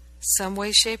next? Some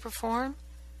way, shape, or form,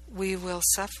 we will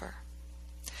suffer.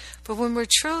 But when we're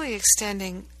truly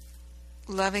extending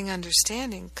loving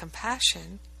understanding,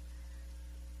 compassion,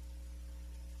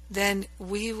 then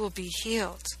we will be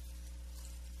healed.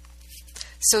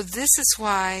 So this is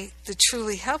why the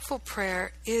truly helpful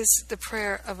prayer is the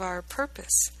prayer of our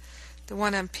purpose, the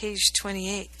one on page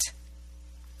 28.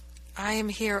 I am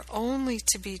here only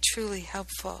to be truly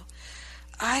helpful.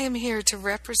 I am here to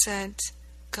represent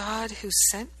God who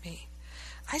sent me.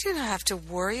 I do not have to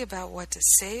worry about what to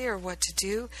say or what to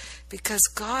do, because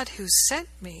God who sent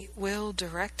me will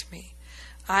direct me.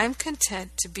 I'm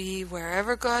content to be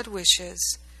wherever God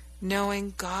wishes,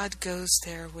 knowing God goes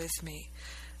there with me.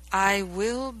 I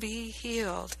will be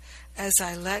healed as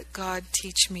I let God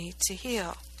teach me to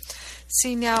heal.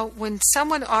 See, now, when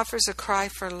someone offers a cry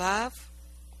for love,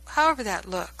 however that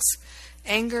looks,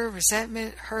 anger,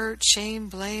 resentment, hurt, shame,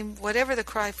 blame, whatever the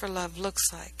cry for love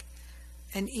looks like,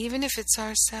 and even if it's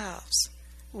ourselves,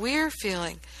 we're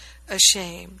feeling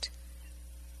ashamed,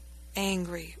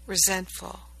 angry,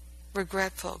 resentful,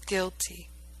 regretful, guilty,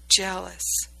 jealous,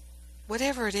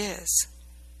 whatever it is.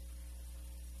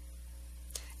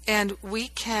 And we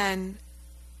can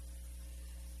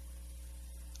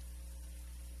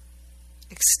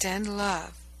extend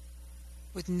love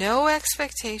with no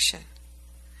expectation,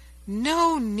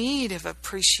 no need of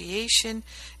appreciation,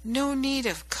 no need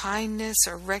of kindness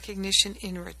or recognition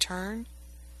in return.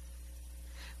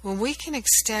 When we can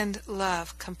extend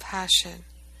love, compassion,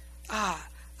 I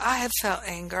have felt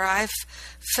anger, I've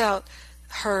felt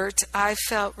hurt, I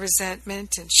felt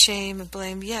resentment and shame and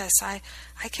blame. Yes, I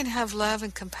can have love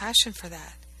and compassion for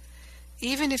that.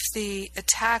 Even if the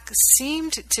attack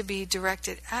seemed to be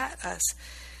directed at us,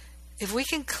 if we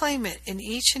can claim it in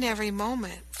each and every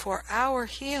moment for our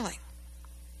healing,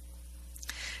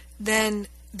 then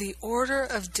the order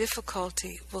of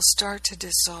difficulty will start to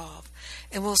dissolve,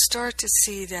 and we'll start to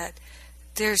see that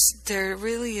there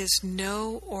really is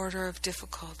no order of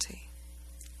difficulty.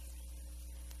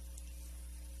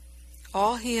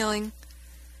 All healing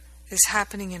is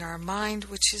happening in our mind,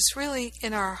 which is really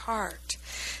in our heart.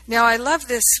 Now, I love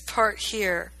this part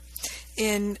here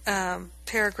in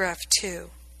paragraph 2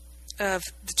 of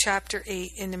the chapter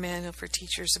 8 in the Manual for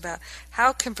Teachers about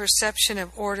how can perception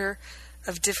of order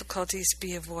of difficulties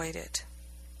be avoided.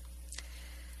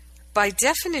 By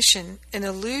definition, an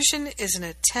illusion is an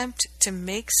attempt to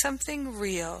make something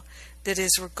real that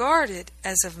is regarded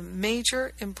as of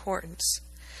major importance,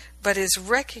 but is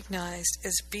recognized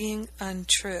as being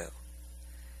untrue.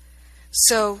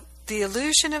 So, the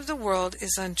illusion of the world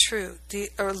is untrue. The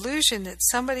illusion that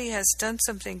somebody has done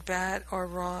something bad or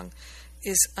wrong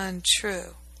is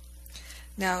untrue.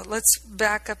 Now, let's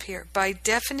back up here. By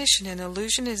definition, an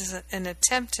illusion is an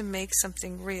attempt to make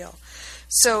something real.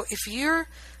 So, if you're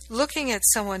looking at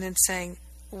someone and saying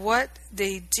what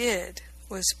they did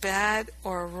was bad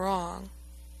or wrong,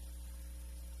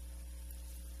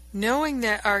 knowing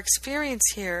that our experience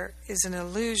here is an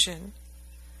illusion,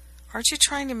 aren't you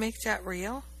trying to make that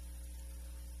real?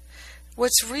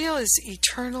 What's real is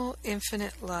eternal,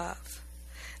 infinite love.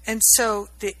 And so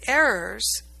the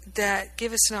errors that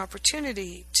give us an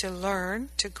opportunity to learn,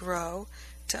 to grow,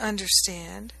 to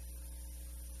understand,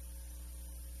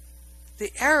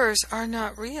 the errors are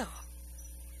not real.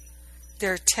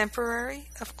 They're temporary.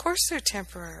 Of course they're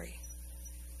temporary.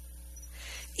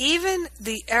 Even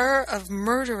the error of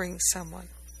murdering someone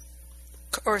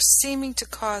or seeming to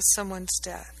cause someone's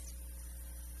death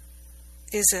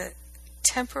is a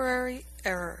temporary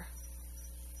error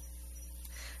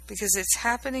because it's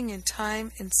happening in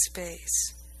time and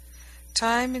space.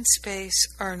 Time and space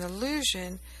are an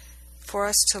illusion for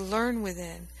us to learn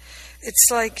within. It's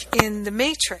like in The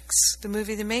Matrix, the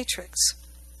movie The Matrix.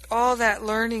 All that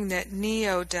learning that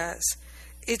Neo does,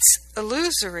 it's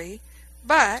illusory,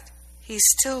 but he's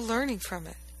still learning from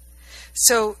it.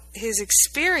 So his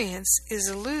experience is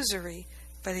illusory,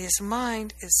 but his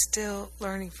mind is still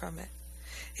learning from it.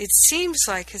 It seems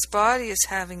like his body is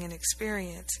having an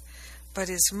experience, but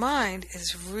his mind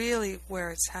is really where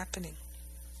it's happening.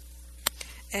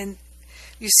 And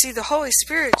you see, the Holy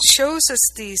Spirit shows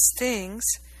us these things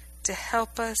to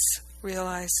help us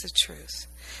realize the truth.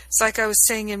 It's like I was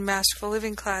saying in Masterful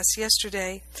Living class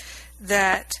yesterday,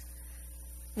 that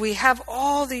we have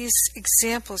all these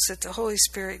examples that the Holy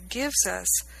Spirit gives us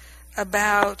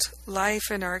about life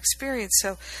and our experience.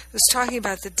 So I was talking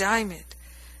about the diamond.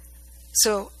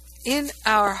 So in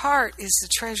our heart is the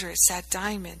treasure. It's that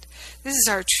diamond. This is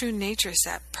our true nature. It's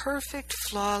that perfect,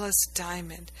 flawless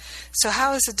diamond. So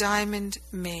how is a diamond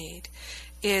made?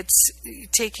 It's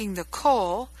taking the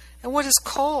coal, and what is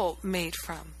coal made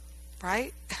from,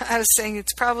 right? I was saying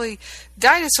it's probably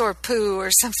dinosaur poo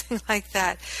or something like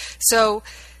that. So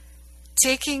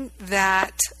taking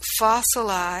that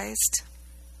fossilized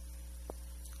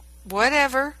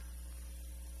whatever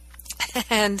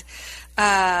and,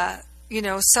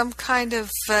 some kind of,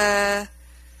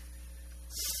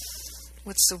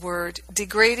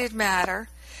 degraded matter,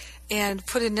 and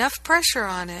put enough pressure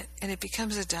on it, and it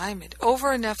becomes a diamond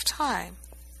over enough time.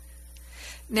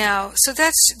 Now, so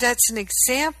that's an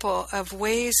example of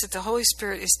ways that the Holy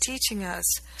Spirit is teaching us.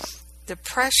 The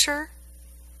pressure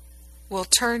will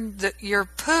turn your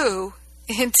poo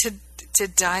into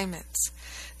diamonds.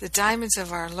 The diamonds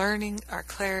of our learning, our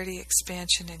clarity,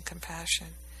 expansion, and compassion,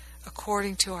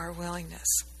 according to our willingness.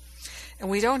 And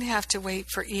we don't have to wait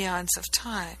for eons of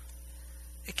time.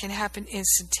 It can happen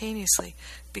instantaneously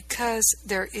because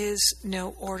there is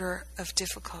no order of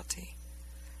difficulty.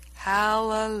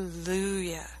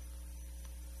 Hallelujah.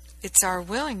 It's our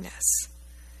willingness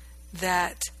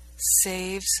that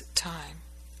saves time.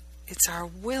 It's our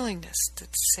willingness that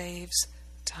saves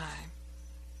time.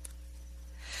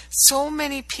 So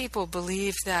many people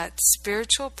believe that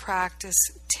spiritual practice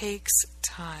takes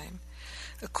time.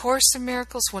 A Course in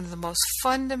Miracles, one of the most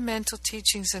fundamental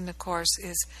teachings in the Course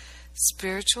is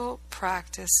spiritual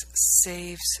practice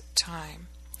saves time.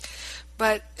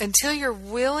 But until you're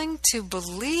willing to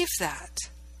believe that,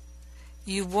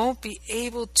 you won't be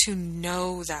able to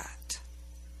know that.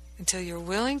 Until you're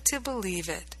willing to believe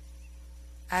it,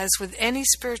 as with any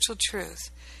spiritual truth,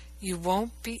 you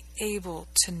won't be able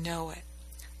to know it.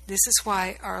 This is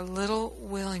why our little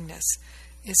willingness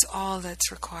is all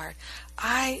that's required.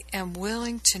 I am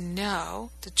willing to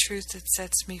know the truth that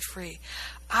sets me free.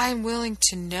 I'm willing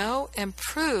to know and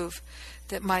prove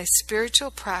that my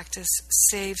spiritual practice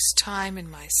saves time in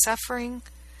my suffering,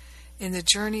 in the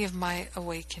journey of my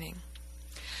awakening.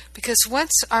 Because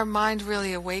once our mind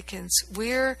really awakens,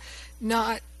 we're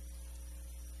not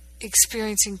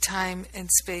experiencing time and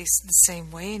space the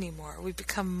same way anymore. We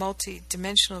become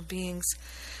multi-dimensional beings.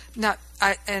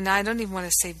 I don't even want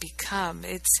to say become.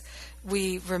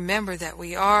 We remember that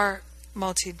we are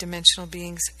multi-dimensional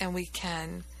beings, and we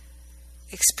can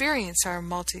experience our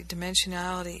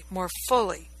multi-dimensionality more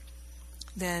fully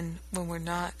than when we're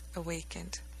not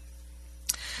awakened.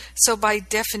 So by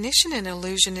definition, an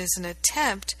illusion is an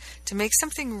attempt to make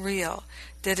something real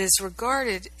that is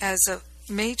regarded as of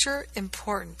major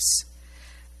importance,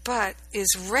 but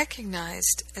is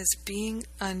recognized as being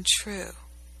untrue.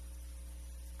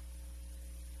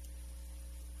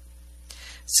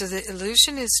 So the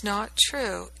illusion is not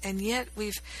true, and yet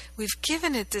we've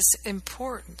given it this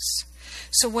importance.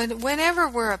 So whenever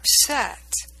we're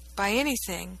upset by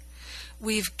anything,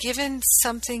 we've given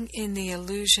something in the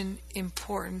illusion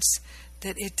importance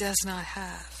that it does not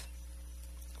have.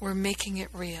 We're making it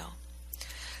real.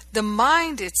 The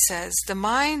mind, it says, the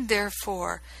mind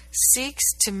therefore seeks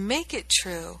to make it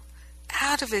true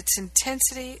out of its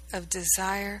intensity of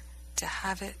desire to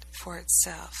have it for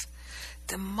itself.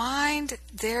 The mind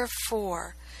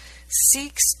therefore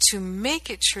seeks to make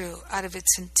it true out of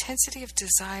its intensity of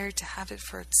desire to have it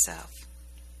for itself.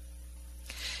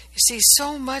 You see,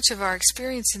 so much of our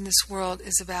experience in this world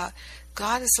is about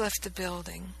God has left the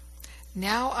building.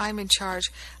 Now I'm in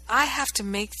charge. I have to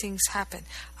make things happen.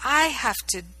 I have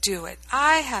to do it.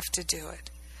 I have to do it.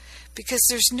 Because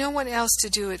there's no one else to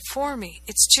do it for me.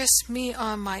 It's just me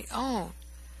on my own.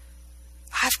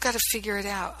 I've got to figure it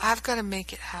out. I've got to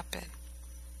make it happen.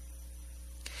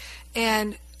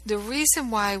 And the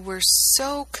reason why we're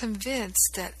so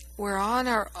convinced that we're on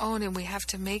our own and we have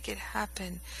to make it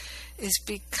happen is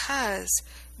because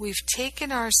we've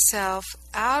taken ourselves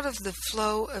out of the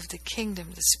flow of the kingdom,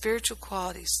 the spiritual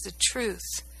qualities, the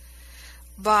truth,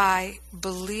 by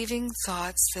believing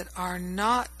thoughts that are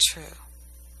not true.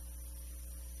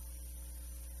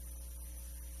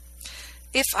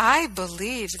 If I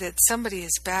believe that somebody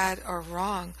is bad or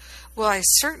wrong, well,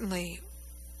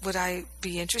 would I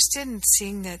be interested in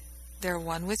seeing that they're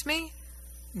one with me?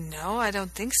 No, I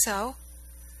don't think so.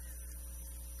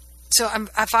 So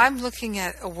if I'm looking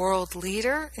at a world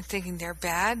leader and thinking they're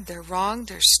bad, they're wrong,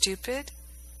 they're stupid,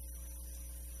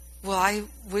 will I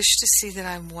wish to see that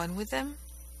I'm one with them?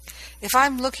 If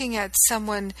I'm looking at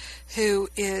someone who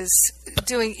is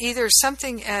doing either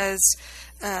something as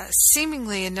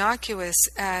seemingly innocuous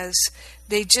as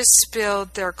they just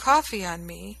spilled their coffee on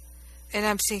me, and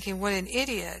I'm thinking, what an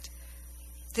idiot,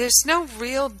 there's no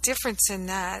real difference in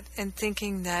that and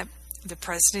thinking that the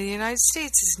President of the United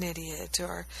States is an idiot,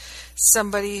 or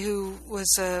somebody who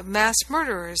was a mass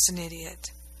murderer is an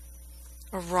idiot,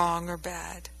 or wrong or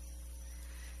bad.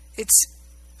 It's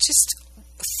just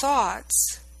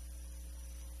thoughts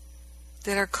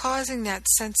that are causing that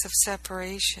sense of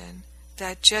separation,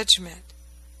 that judgment.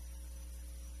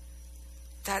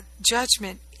 That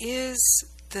judgment is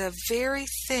the very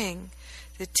thing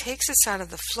that takes us out of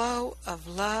the flow of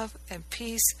love and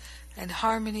peace and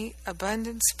harmony,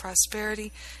 abundance,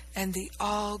 prosperity, and the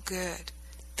all good.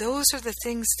 Those are the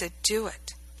things that do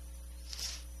it.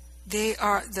 They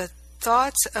are the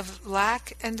thoughts of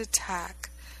lack and attack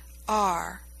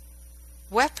are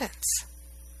weapons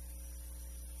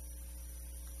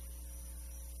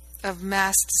of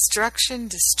mass destruction,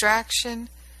 distraction,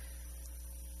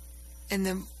 and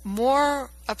the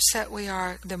more upset we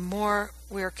are, the more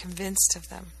we are convinced of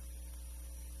them.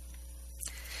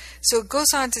 So it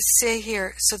goes on to say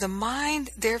here, so the mind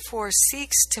therefore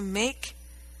seeks to make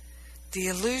the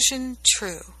illusion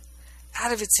true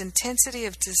out of its intensity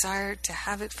of desire to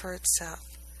have it for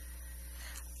itself.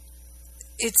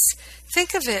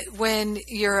 Think of it when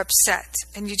you're upset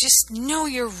and you just know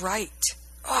you're right.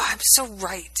 Oh, I'm so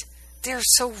right. They're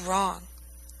so wrong.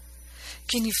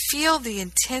 Can you feel the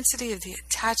intensity of the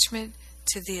attachment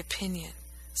to the opinion?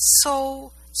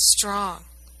 So strong.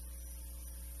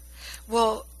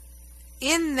 Well,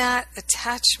 in that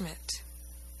attachment,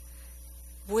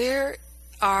 where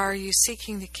are you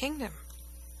seeking the kingdom?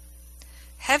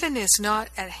 Heaven is not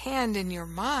at hand in your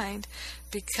mind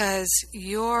because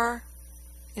you're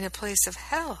in a place of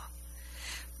hell.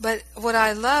 But what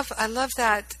I love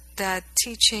that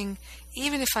teaching,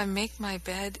 even if I make my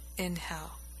bed in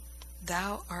hell,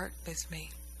 thou art with me.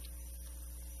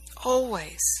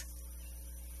 Always.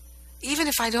 Even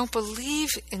if I don't believe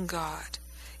in God,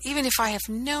 even if I have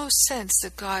no sense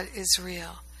that God is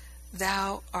real,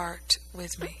 thou art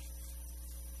with me.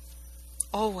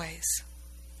 Always.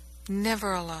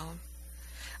 Never alone.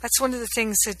 That's one of the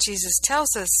things that Jesus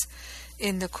tells us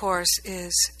in the Course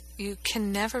is you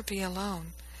can never be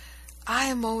alone. I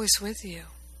am always with you.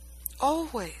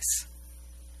 Always.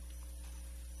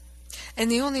 And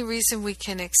the only reason we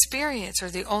can experience, or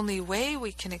the only way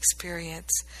we can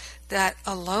experience that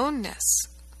aloneness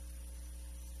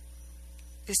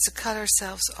is to cut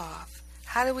ourselves off.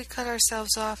 How do we cut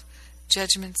ourselves off?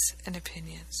 Judgments and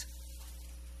opinions.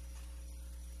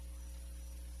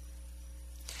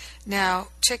 Now,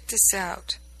 check this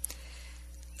out.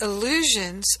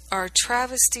 Illusions are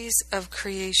travesties of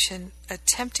creation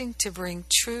attempting to bring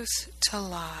truth to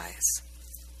lies.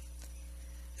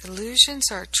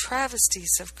 Illusions are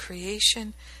travesties of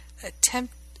creation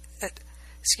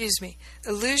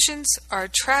Illusions are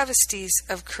travesties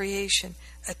of creation,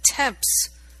 attempts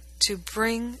to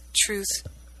bring truth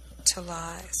to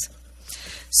lies.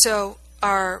 So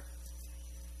our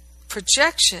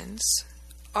projections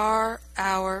are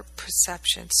our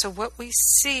perception. So what we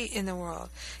see in the world,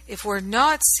 if we're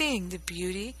not seeing the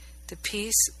beauty, the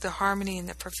peace, the harmony, and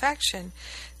the perfection,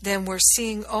 then we're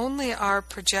seeing only our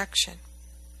projection.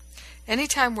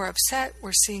 Anytime we're upset,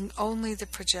 we're seeing only the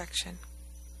projection.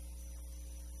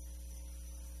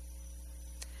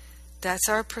 That's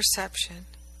our perception.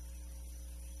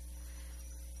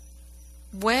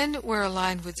 When we're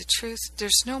aligned with the truth,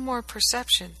 there's no more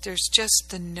perception. There's just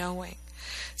the knowing.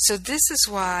 So this is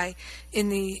why in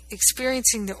the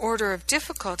experiencing the order of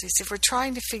difficulties, if we're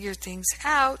trying to figure things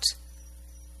out,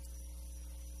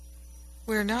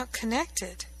 we're not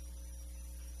connected.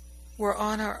 We're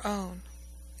on our own,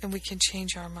 and we can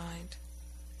change our mind.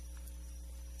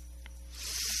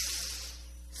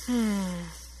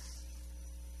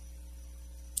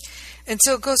 And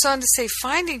so it goes on to say,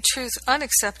 finding truth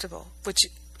unacceptable,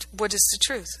 what is the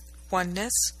truth?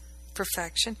 Oneness,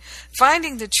 perfection.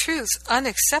 Finding the truth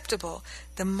unacceptable,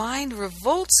 the mind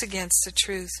revolts against the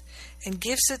truth and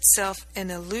gives itself an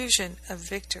illusion of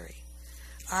victory.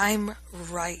 I'm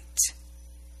right.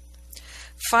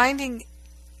 Finding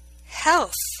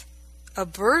health a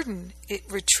burden, it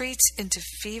retreats into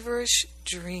feverish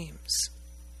dreams.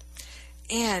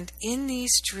 And in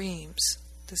these dreams,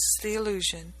 this is the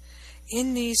illusion,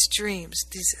 in these dreams,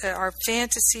 these are our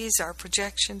fantasies, our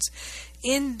projections,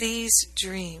 in these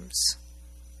dreams,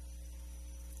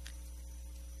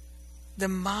 the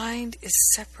mind is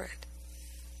separate,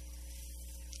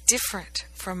 different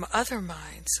from other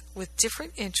minds with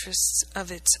different interests of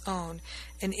its own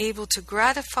and able to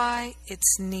gratify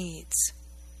its needs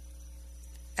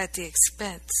at the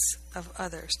expense of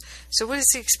others. So what is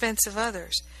the expense of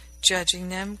others? Judging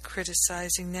them,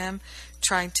 criticizing them,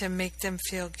 trying to make them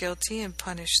feel guilty and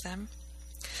punish them.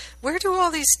 Where do all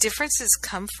these differences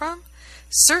come from?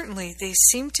 Certainly they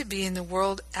seem to be in the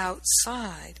world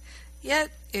outside, yet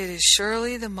it is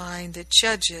surely the mind that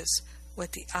judges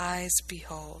what the eyes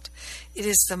behold. It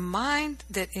is the mind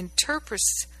that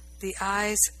interprets the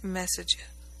eyes message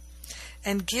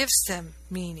and gives them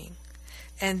meaning.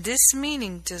 And this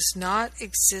meaning does not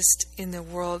exist in the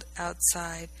world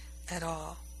outside at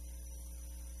all.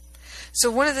 So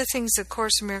one of the things that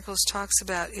Course in Miracles talks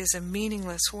about is a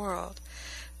meaningless world,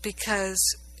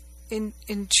 because in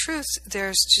truth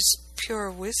there's just pure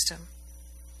wisdom.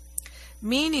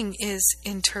 Meaning is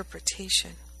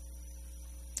interpretation.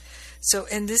 So,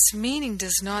 and this meaning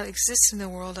does not exist in the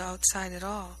world outside at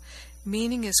all.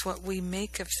 Meaning is what we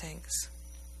make of things.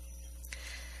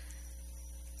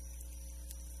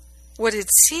 What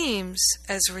it seems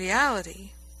as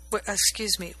reality,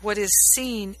 what is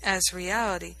seen as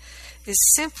reality is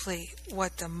simply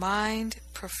what the mind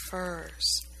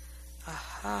prefers.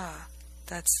 Aha,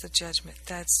 that's the judgment,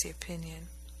 that's the opinion.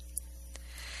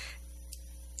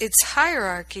 Its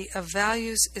hierarchy of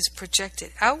values is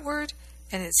projected outward,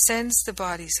 and it sends the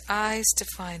body's eyes to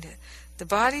find it. The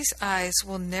body's eyes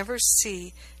will never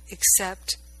see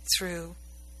except through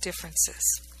differences.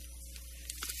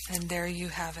 And there you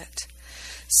have it.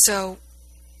 So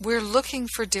we're looking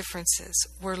for differences.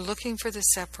 We're looking for the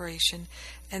separation,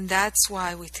 and that's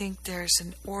why we think there's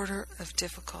an order of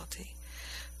difficulty.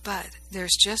 But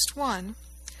there's just one,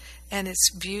 and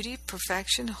it's beauty,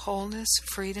 perfection, wholeness,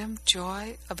 freedom,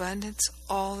 joy, abundance,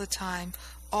 all the time.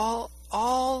 All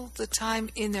the time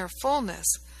in their fullness,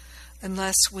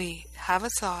 unless we have a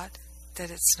thought that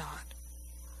it's not.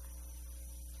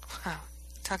 Wow,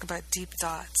 talk about deep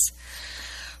thoughts.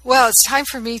 Well, it's time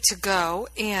for me to go,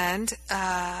 and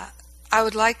I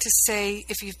would like to say,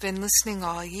 if you've been listening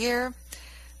all year,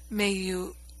 may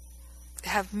you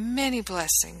have many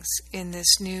blessings in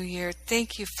this new year.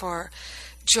 Thank you for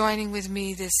joining with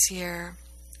me this year.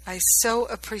 I so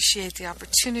appreciate the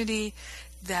opportunity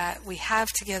that we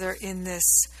have together in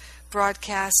this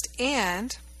broadcast,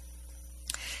 and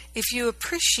if you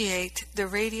appreciate the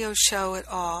radio show at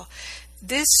all,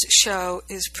 this show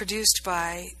is produced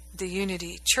by the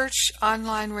Unity Church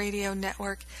Online Radio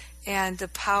Network and the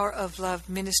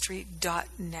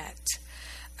powerofloveministry.net.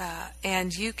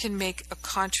 And you can make a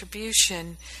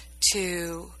contribution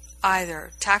to either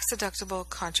tax-deductible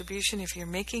contribution if you're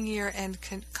making year-end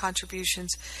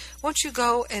contributions. Won't you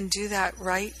go and do that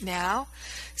right now?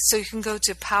 So you can go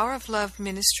to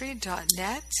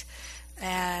powerofloveministry.net,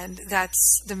 and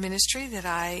that's the ministry that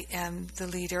I am the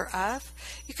leader of.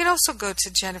 You can also go to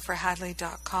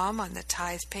jenniferhadley.com on the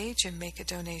tithe page and make a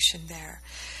donation there.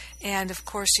 And of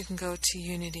course you can go to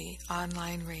Unity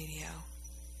Online Radio.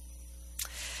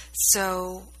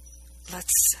 So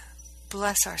let's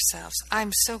bless ourselves.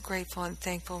 I'm so grateful and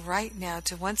thankful right now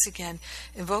to once again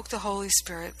invoke the Holy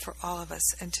Spirit for all of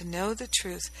us and to know the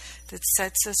truth that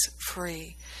sets us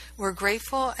free. We're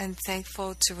grateful and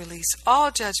thankful to release all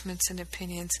judgments and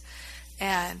opinions,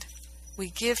 and we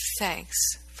give thanks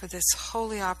for this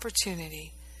holy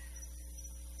opportunity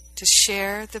to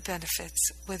share the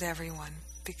benefits with everyone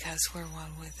because we're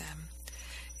one with them.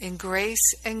 In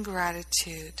grace and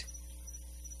gratitude,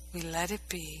 we let it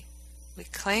be. We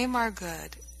claim our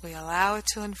good. We allow it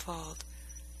to unfold.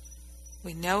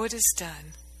 We know it is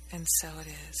done, and so it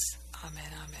is.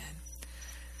 Amen, amen.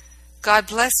 God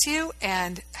bless you,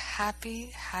 and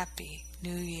happy, happy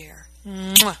New Year.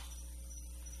 Mwah.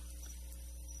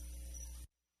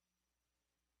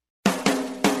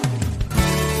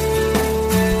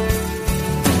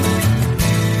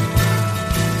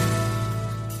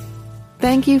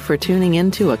 Thank you for tuning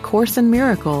in to A Course in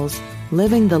Miracles,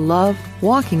 Living the Love,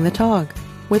 Walking the Talk,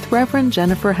 with Reverend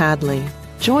Jennifer Hadley.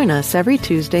 Join us every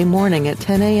Tuesday morning at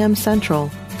 10 a.m. Central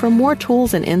for more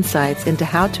tools and insights into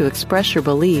how to express your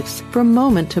beliefs from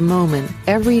moment to moment,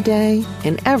 every day,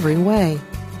 in every way.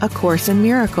 A Course in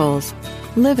Miracles,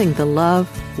 Living the Love,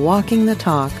 Walking the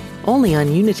Talk, only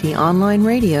on Unity Online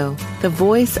Radio, the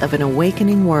voice of an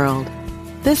awakening world.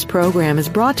 This program is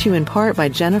brought to you in part by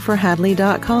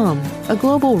JenniferHadley.com, a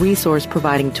global resource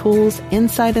providing tools,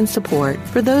 insight, and support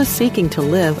for those seeking to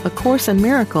live A Course in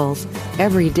Miracles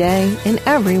every day in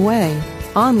every way.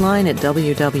 Online at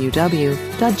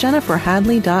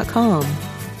www.jenniferhadley.com.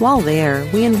 While there,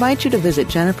 we invite you to visit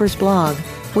Jennifer's blog,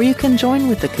 where you can join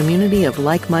with the community of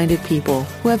like-minded people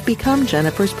who have become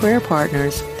Jennifer's prayer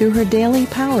partners through her daily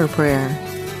power prayer.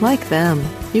 Like them,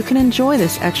 you can enjoy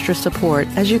this extra support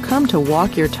as you come to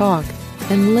walk your talk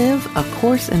and live A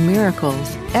Course in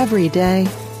Miracles every day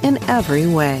in every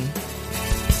way.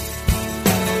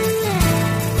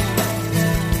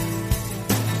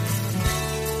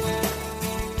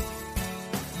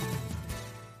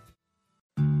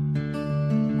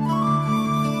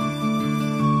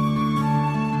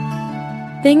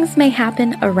 Things may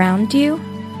happen around you,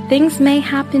 things may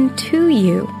happen to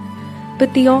you,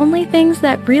 but the only things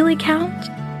that really count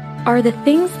are the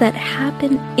things that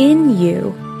happen in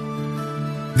you.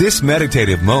 This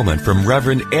meditative moment from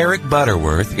Reverend Eric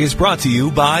Butterworth is brought to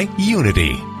you by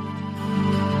Unity.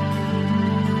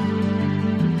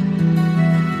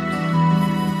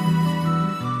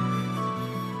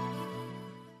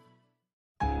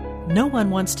 No one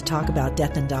wants to talk about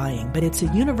death and dying, but it's a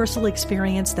universal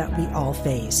experience that we all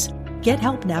face. Get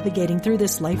help navigating through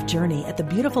this life journey at the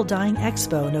Beautiful Dying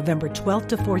Expo, November 12th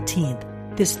to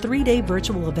 14th. This 3-day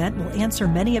virtual event will answer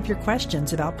many of your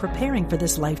questions about preparing for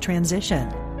this life transition.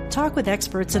 Talk with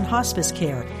experts in hospice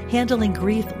care, handling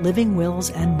grief, living wills,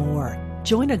 and more.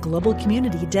 Join a global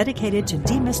community dedicated to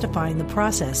demystifying the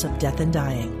process of death and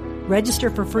dying. Register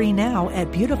for free now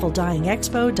at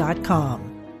beautifuldyingexpo.com.